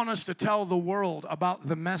 I want us to tell the world about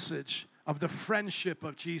the message of the friendship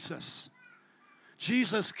of Jesus.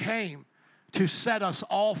 Jesus came to set us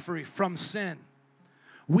all free from sin.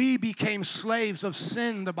 We became slaves of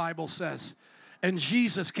sin, the Bible says, and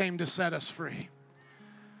Jesus came to set us free.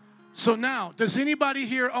 So now, does anybody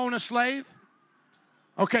here own a slave?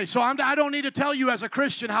 Okay, so I don't need to tell you as a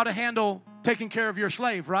Christian how to handle taking care of your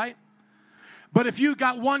slave, right? But if you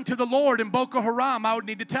got one to the Lord in Boko Haram, I would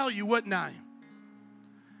need to tell you, wouldn't I?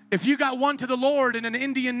 If you got one to the Lord in an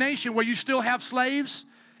Indian nation where you still have slaves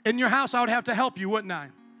in your house, I would have to help you, wouldn't I?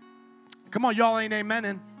 Come on, y'all ain't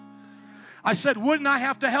amening. I said, wouldn't I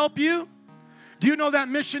have to help you? Do you know that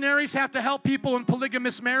missionaries have to help people in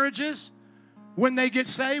polygamous marriages when they get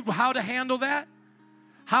saved? How to handle that?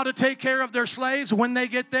 How to take care of their slaves when they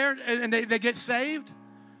get there and they get saved?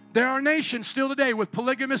 There are nations still today with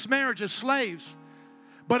polygamous marriages, slaves.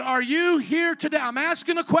 But are you here today? I'm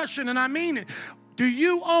asking a question and I mean it. Do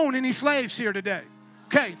you own any slaves here today?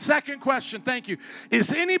 Okay, second question, thank you.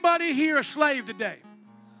 Is anybody here a slave today?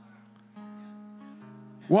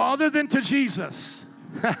 Well, other than to Jesus.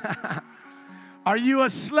 Are you a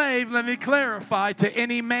slave, let me clarify, to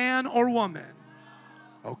any man or woman?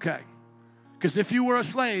 Okay. Because if you were a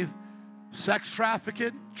slave, sex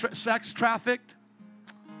trafficked,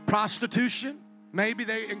 prostitution, maybe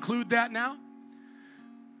they include that now.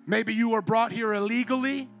 Maybe you were brought here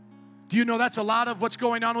illegally. Do you know that's a lot of what's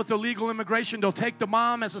going on with illegal immigration? They'll take the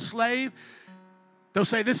mom as a slave. They'll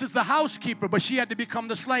say, this is the housekeeper, but she had to become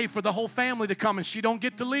the slave for the whole family to come, and she don't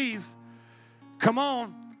get to leave. Come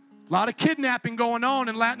on. A lot of kidnapping going on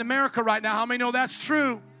in Latin America right now. How many know that's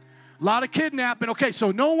true? A lot of kidnapping. Okay,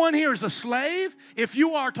 so no one here is a slave. If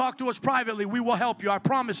you are, talk to us privately. We will help you. I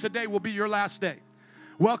promise today will be your last day.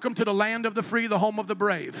 Welcome to the land of the free, the home of the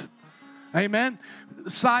brave. Amen.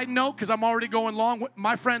 Side note, because I'm already going long.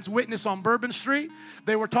 My friends witnessed on Bourbon Street.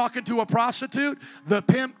 They were talking to a prostitute. The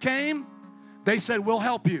pimp came. They said, we'll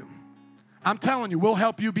help you. I'm telling you, we'll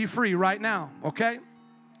help you be free right now. Okay?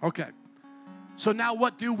 Okay. So now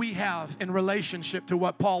what do we have in relationship to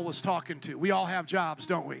what Paul was talking to? We all have jobs,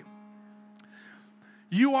 don't we?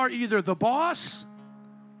 You are either the boss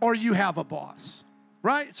or you have a boss,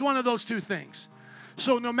 right? It's one of those two things.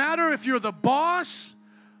 So no matter if you're the boss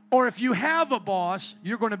or if you have a boss,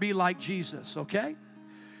 you're going to be like Jesus, okay?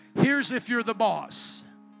 Here's if you're the boss.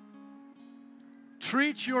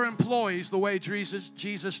 Treat your employees the way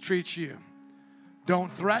Jesus treats you.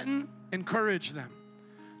 Don't threaten, encourage them.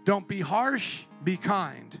 Don't be harsh, be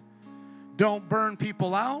kind. Don't burn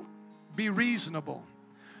people out, be reasonable.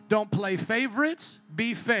 Don't play favorites,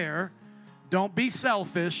 be fair. Don't be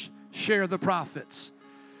selfish, share the profits.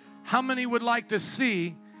 How many would like to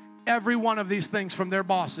see every one of these things from their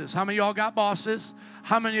bosses? How many of y'all got bosses?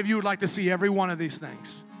 How many of you would like to see every one of these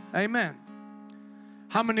things? Amen.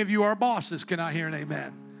 How many of you are bosses? Can I hear an amen?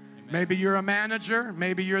 Amen? Maybe you're a manager.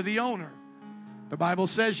 Maybe you're the owner. The Bible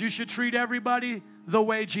says you should treat everybody the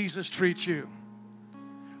way Jesus treats you.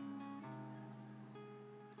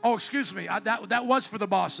 Oh, excuse me. That was for the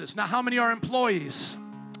bosses. Now, how many are employees?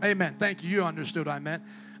 Amen. Thank you. You understood what I meant.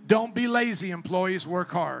 Don't be lazy, employees.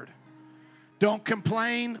 Work hard. Don't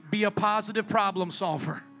complain. Be a positive problem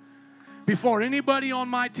solver. Before anybody on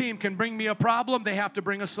my team can bring me a problem, they have to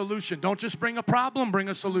bring a solution. Don't just bring a problem, bring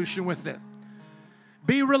a solution with it.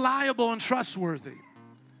 Be reliable and trustworthy.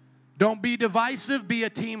 Don't be divisive, be a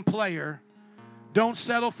team player. Don't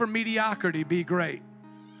settle for mediocrity, be great.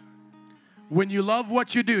 When you love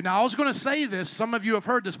what you do. Now, I was going to say this. Some of you have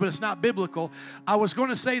heard this, but it's not biblical. I was going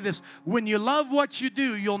to say this. When you love what you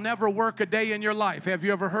do, you'll never work a day in your life. Have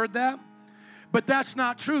you ever heard that? But that's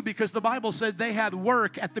not true, because the Bible said they had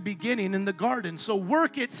work at the beginning in the garden. So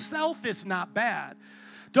work itself is not bad.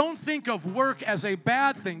 Don't think of work as a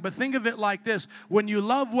bad thing, but think of it like this. When you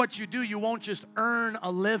love what you do, you won't just earn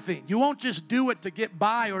a living. You won't just do it to get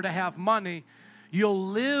by or to have money. You'll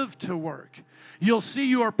live to work. You'll see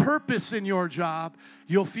your purpose in your job.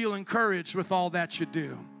 You'll feel encouraged with all that you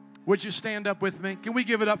do. Would you stand up with me? Can we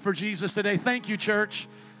give it up for Jesus today? Thank you, church.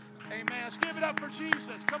 Amen. Let's give it up for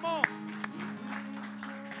Jesus. Come on.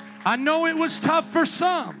 I know it was tough for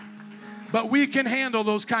some, but we can handle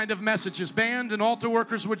those kind of messages. Band and altar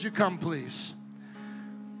workers, would you come, please?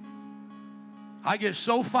 I get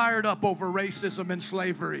so fired up over racism and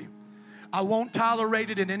slavery. I won't tolerate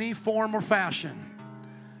it in any form or fashion.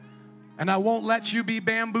 And I won't let you be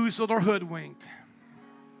bamboozled or hoodwinked.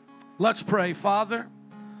 Let's pray. Father,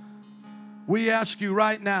 we ask you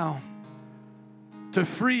right now to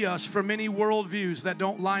free us from any worldviews that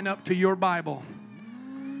don't line up to your Bible.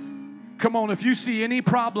 Come on, if you see any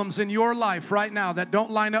problems in your life right now that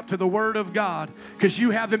don't line up to the Word of God, because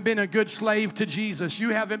you haven't been a good slave to Jesus, you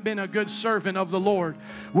haven't been a good servant of the Lord,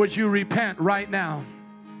 would you repent right now?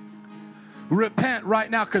 Repent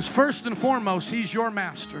right now, because first and foremost, He's your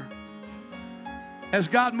master. As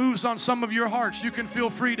God moves on some of your hearts, you can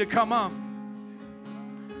feel free to come up.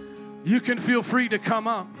 You can feel free to come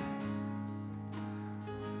up.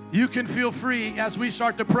 You can feel free as we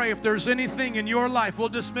start to pray. If there's anything in your life, we'll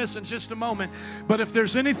dismiss in just a moment, but if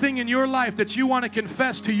there's anything in your life that you want to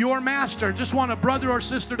confess to your master, just want a brother or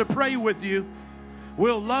sister to pray with you,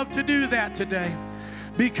 we'll love to do that today,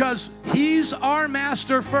 because He's our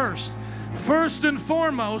master first. First and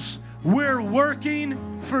foremost, we're working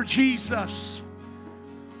for Jesus.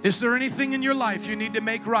 Is there anything in your life you need to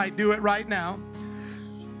make right? Do it right now.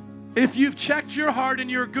 If you've checked your heart and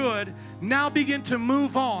you're good, now begin to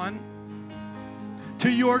move on to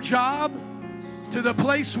your job, to the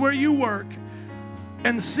place where you work,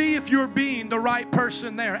 and see if you're being the right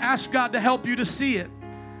person there. Ask God to help you to see it.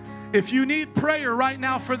 If you need prayer right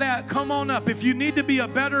now for that, come on up. If you need to be a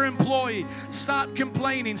better employee, stop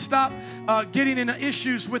complaining, stop getting into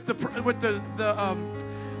issues with the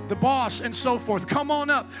boss and so forth. Come on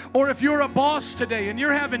up. Or if you're a boss today and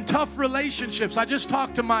you're having tough relationships. I just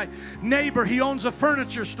talked to my neighbor. He owns a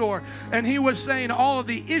furniture store, and he was saying all of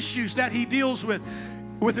the issues that he deals with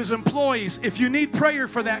his employees. If you need prayer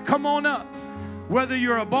for that, come on up. Whether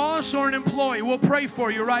you're a boss or an employee, we'll pray for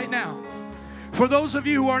you right now. For those of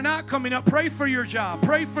you who are not coming up, pray for your job.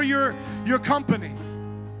 Pray for your company.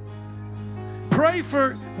 Pray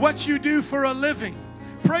for what you do for a living.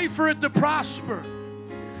 Pray for it to prosper.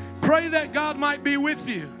 Pray that God might be with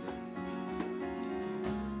you.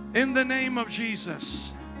 In the name of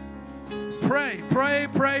Jesus. Pray, pray,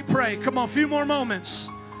 pray, pray. Come on, a few more moments.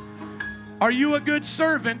 Are you a good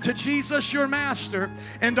servant to Jesus, your master?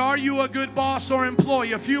 And are you a good boss or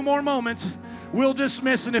employee? A few more moments. We'll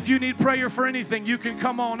dismiss, and if you need prayer for anything, you can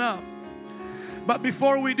come on up. But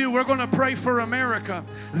before we do, we're going to pray for America,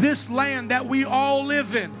 this land that we all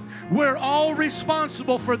live in. We're all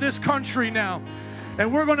responsible for this country now.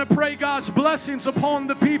 And we're going to pray God's blessings upon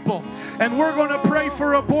the people. And we're going to pray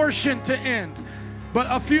for abortion to end. But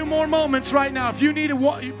a few more moments right now. If you need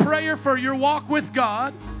a prayer for your walk with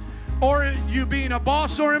God, or you being a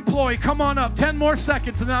boss or employee, come on up. 10 more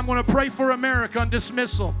seconds, and then I'm going to pray for America on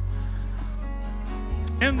dismissal.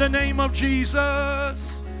 In the name of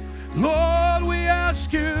Jesus, Lord, we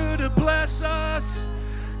ask you to bless us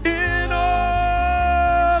in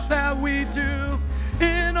all that we do,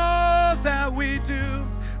 in all that we do.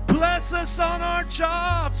 Bless us on our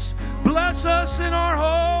jobs, bless us in our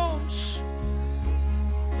homes.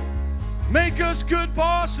 Make us good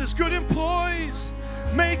bosses, good employees.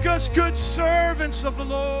 Make us good servants of the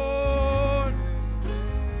Lord.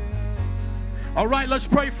 All right, let's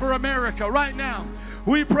pray for America right now.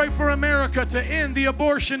 We pray for America to end the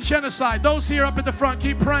abortion genocide. Those here up at the front,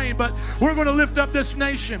 keep praying, but we're going to lift up this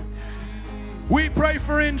nation. We pray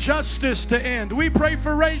for injustice to end. We pray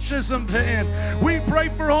for racism to end. We pray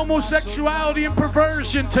for homosexuality and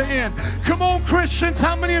perversion to end. Come on, Christians,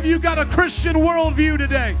 how many of you got a Christian worldview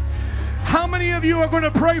today? How many of you are going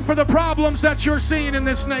to pray for the problems that you're seeing in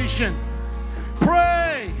this nation?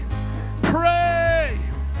 Pray. Pray.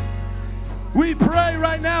 We pray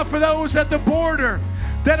right now for those at the border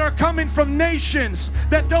that are coming from nations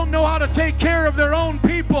that don't know how to take care of their own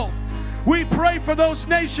people. We pray for those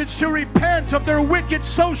nations to repent of their wicked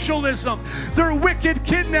socialism, their wicked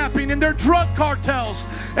kidnapping, and their drug cartels,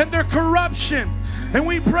 and their corruption. And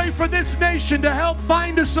we pray for this nation to help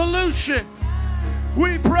find a solution.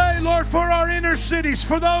 We pray, Lord, for our inner cities,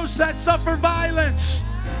 for those that suffer violence.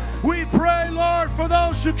 We pray, Lord, for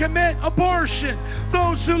those who commit abortion,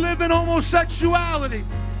 those who live in homosexuality,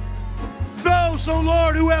 those, oh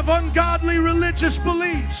Lord, who have ungodly religious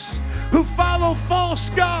beliefs, who follow false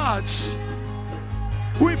gods.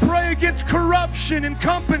 We pray against corruption in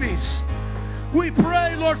companies. We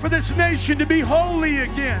pray, Lord, for this nation to be holy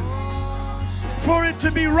again, for it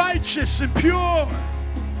to be righteous and pure.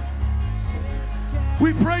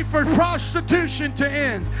 We pray for prostitution to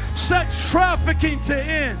end, sex trafficking to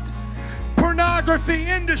end, pornography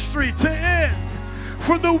industry to end,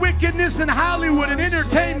 for the wickedness in Hollywood and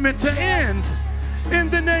entertainment to end, in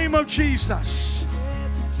the name of Jesus.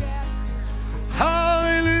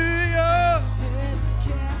 Hallelujah.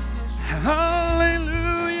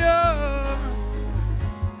 Hallelujah.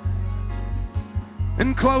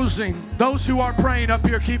 In closing, those who are praying up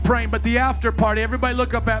here, keep praying, but the after party, everybody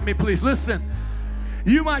look up at me, please. Listen.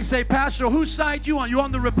 You might say, Pastor, whose side you on? You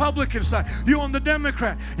on the Republican side? You on the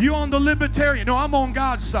Democrat? You on the Libertarian? No, I'm on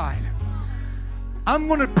God's side. I'm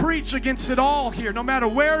going to preach against it all here, no matter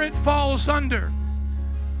where it falls under.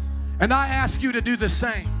 And I ask you to do the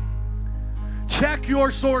same. Check your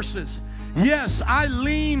sources. Yes, I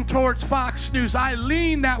lean towards Fox News. I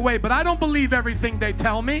lean that way, but I don't believe everything they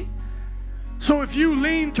tell me. So if you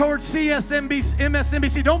lean towards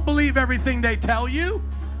MSNBC, don't believe everything they tell you.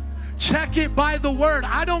 Check it by the word.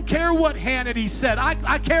 I don't care what Hannity said.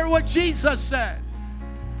 I care what Jesus said.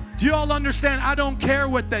 Do you all understand? I don't care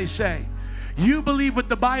what they say. You believe what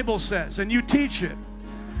the Bible says, and you teach it.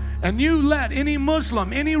 And you let any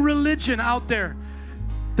Muslim, any religion out there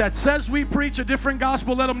that says we preach a different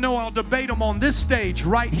gospel, let them know. I'll debate them on this stage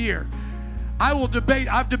right here. I will debate.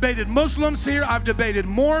 I've debated Muslims here. I've debated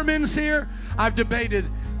Mormons here. I've debated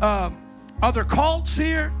other cults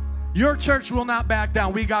here. Your church will not back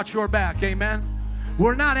down. We got your back. Amen.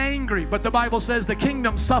 We're not angry, but the Bible says the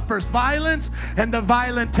kingdom suffers violence and the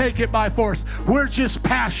violent take it by force. We're just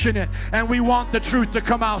passionate and we want the truth to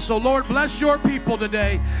come out. So Lord, bless your people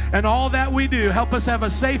today and all that we do. Help us have a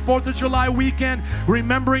safe 4th of July weekend,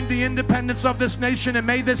 remembering the independence of this nation, and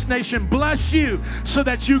may this nation bless you so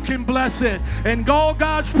that you can bless it. And all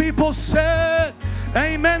God's people said,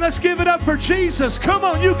 amen. Let's give it up for Jesus. Come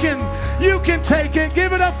on, you can take it.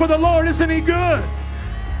 Give it up for the Lord. Isn't he good?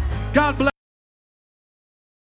 God bless.